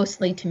that's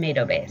mostly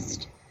tomato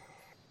based.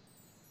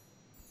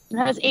 It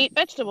has 8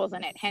 vegetables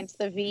in it, hence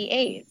the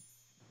V8.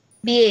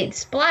 V8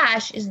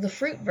 Splash is the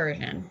fruit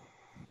version.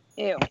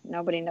 Ew,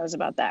 nobody knows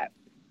about that.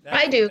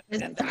 I do.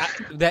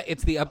 That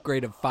it's the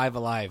upgrade of Five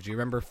Alive. Do you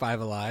remember Five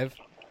Alive?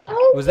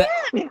 Oh,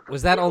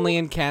 Was that only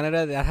in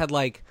Canada? That had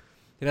like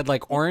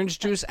orange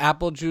juice,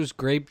 apple juice,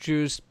 grape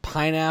juice,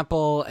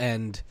 pineapple,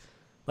 and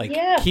like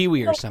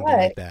kiwi or something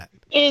like that.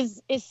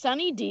 Is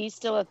Sunny D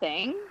still a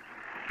thing?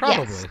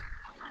 Probably. Yes.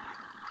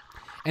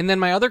 And then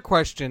my other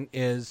question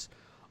is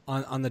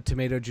on the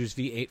tomato juice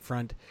V8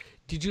 front.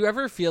 Did you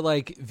ever feel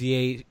like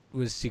V8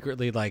 was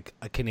secretly like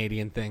a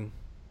Canadian thing?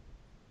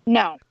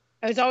 No.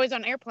 I was always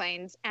on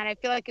airplanes, and I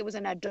feel like it was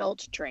an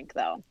adult drink,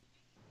 though.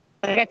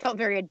 Like, I felt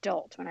very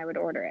adult when I would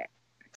order it.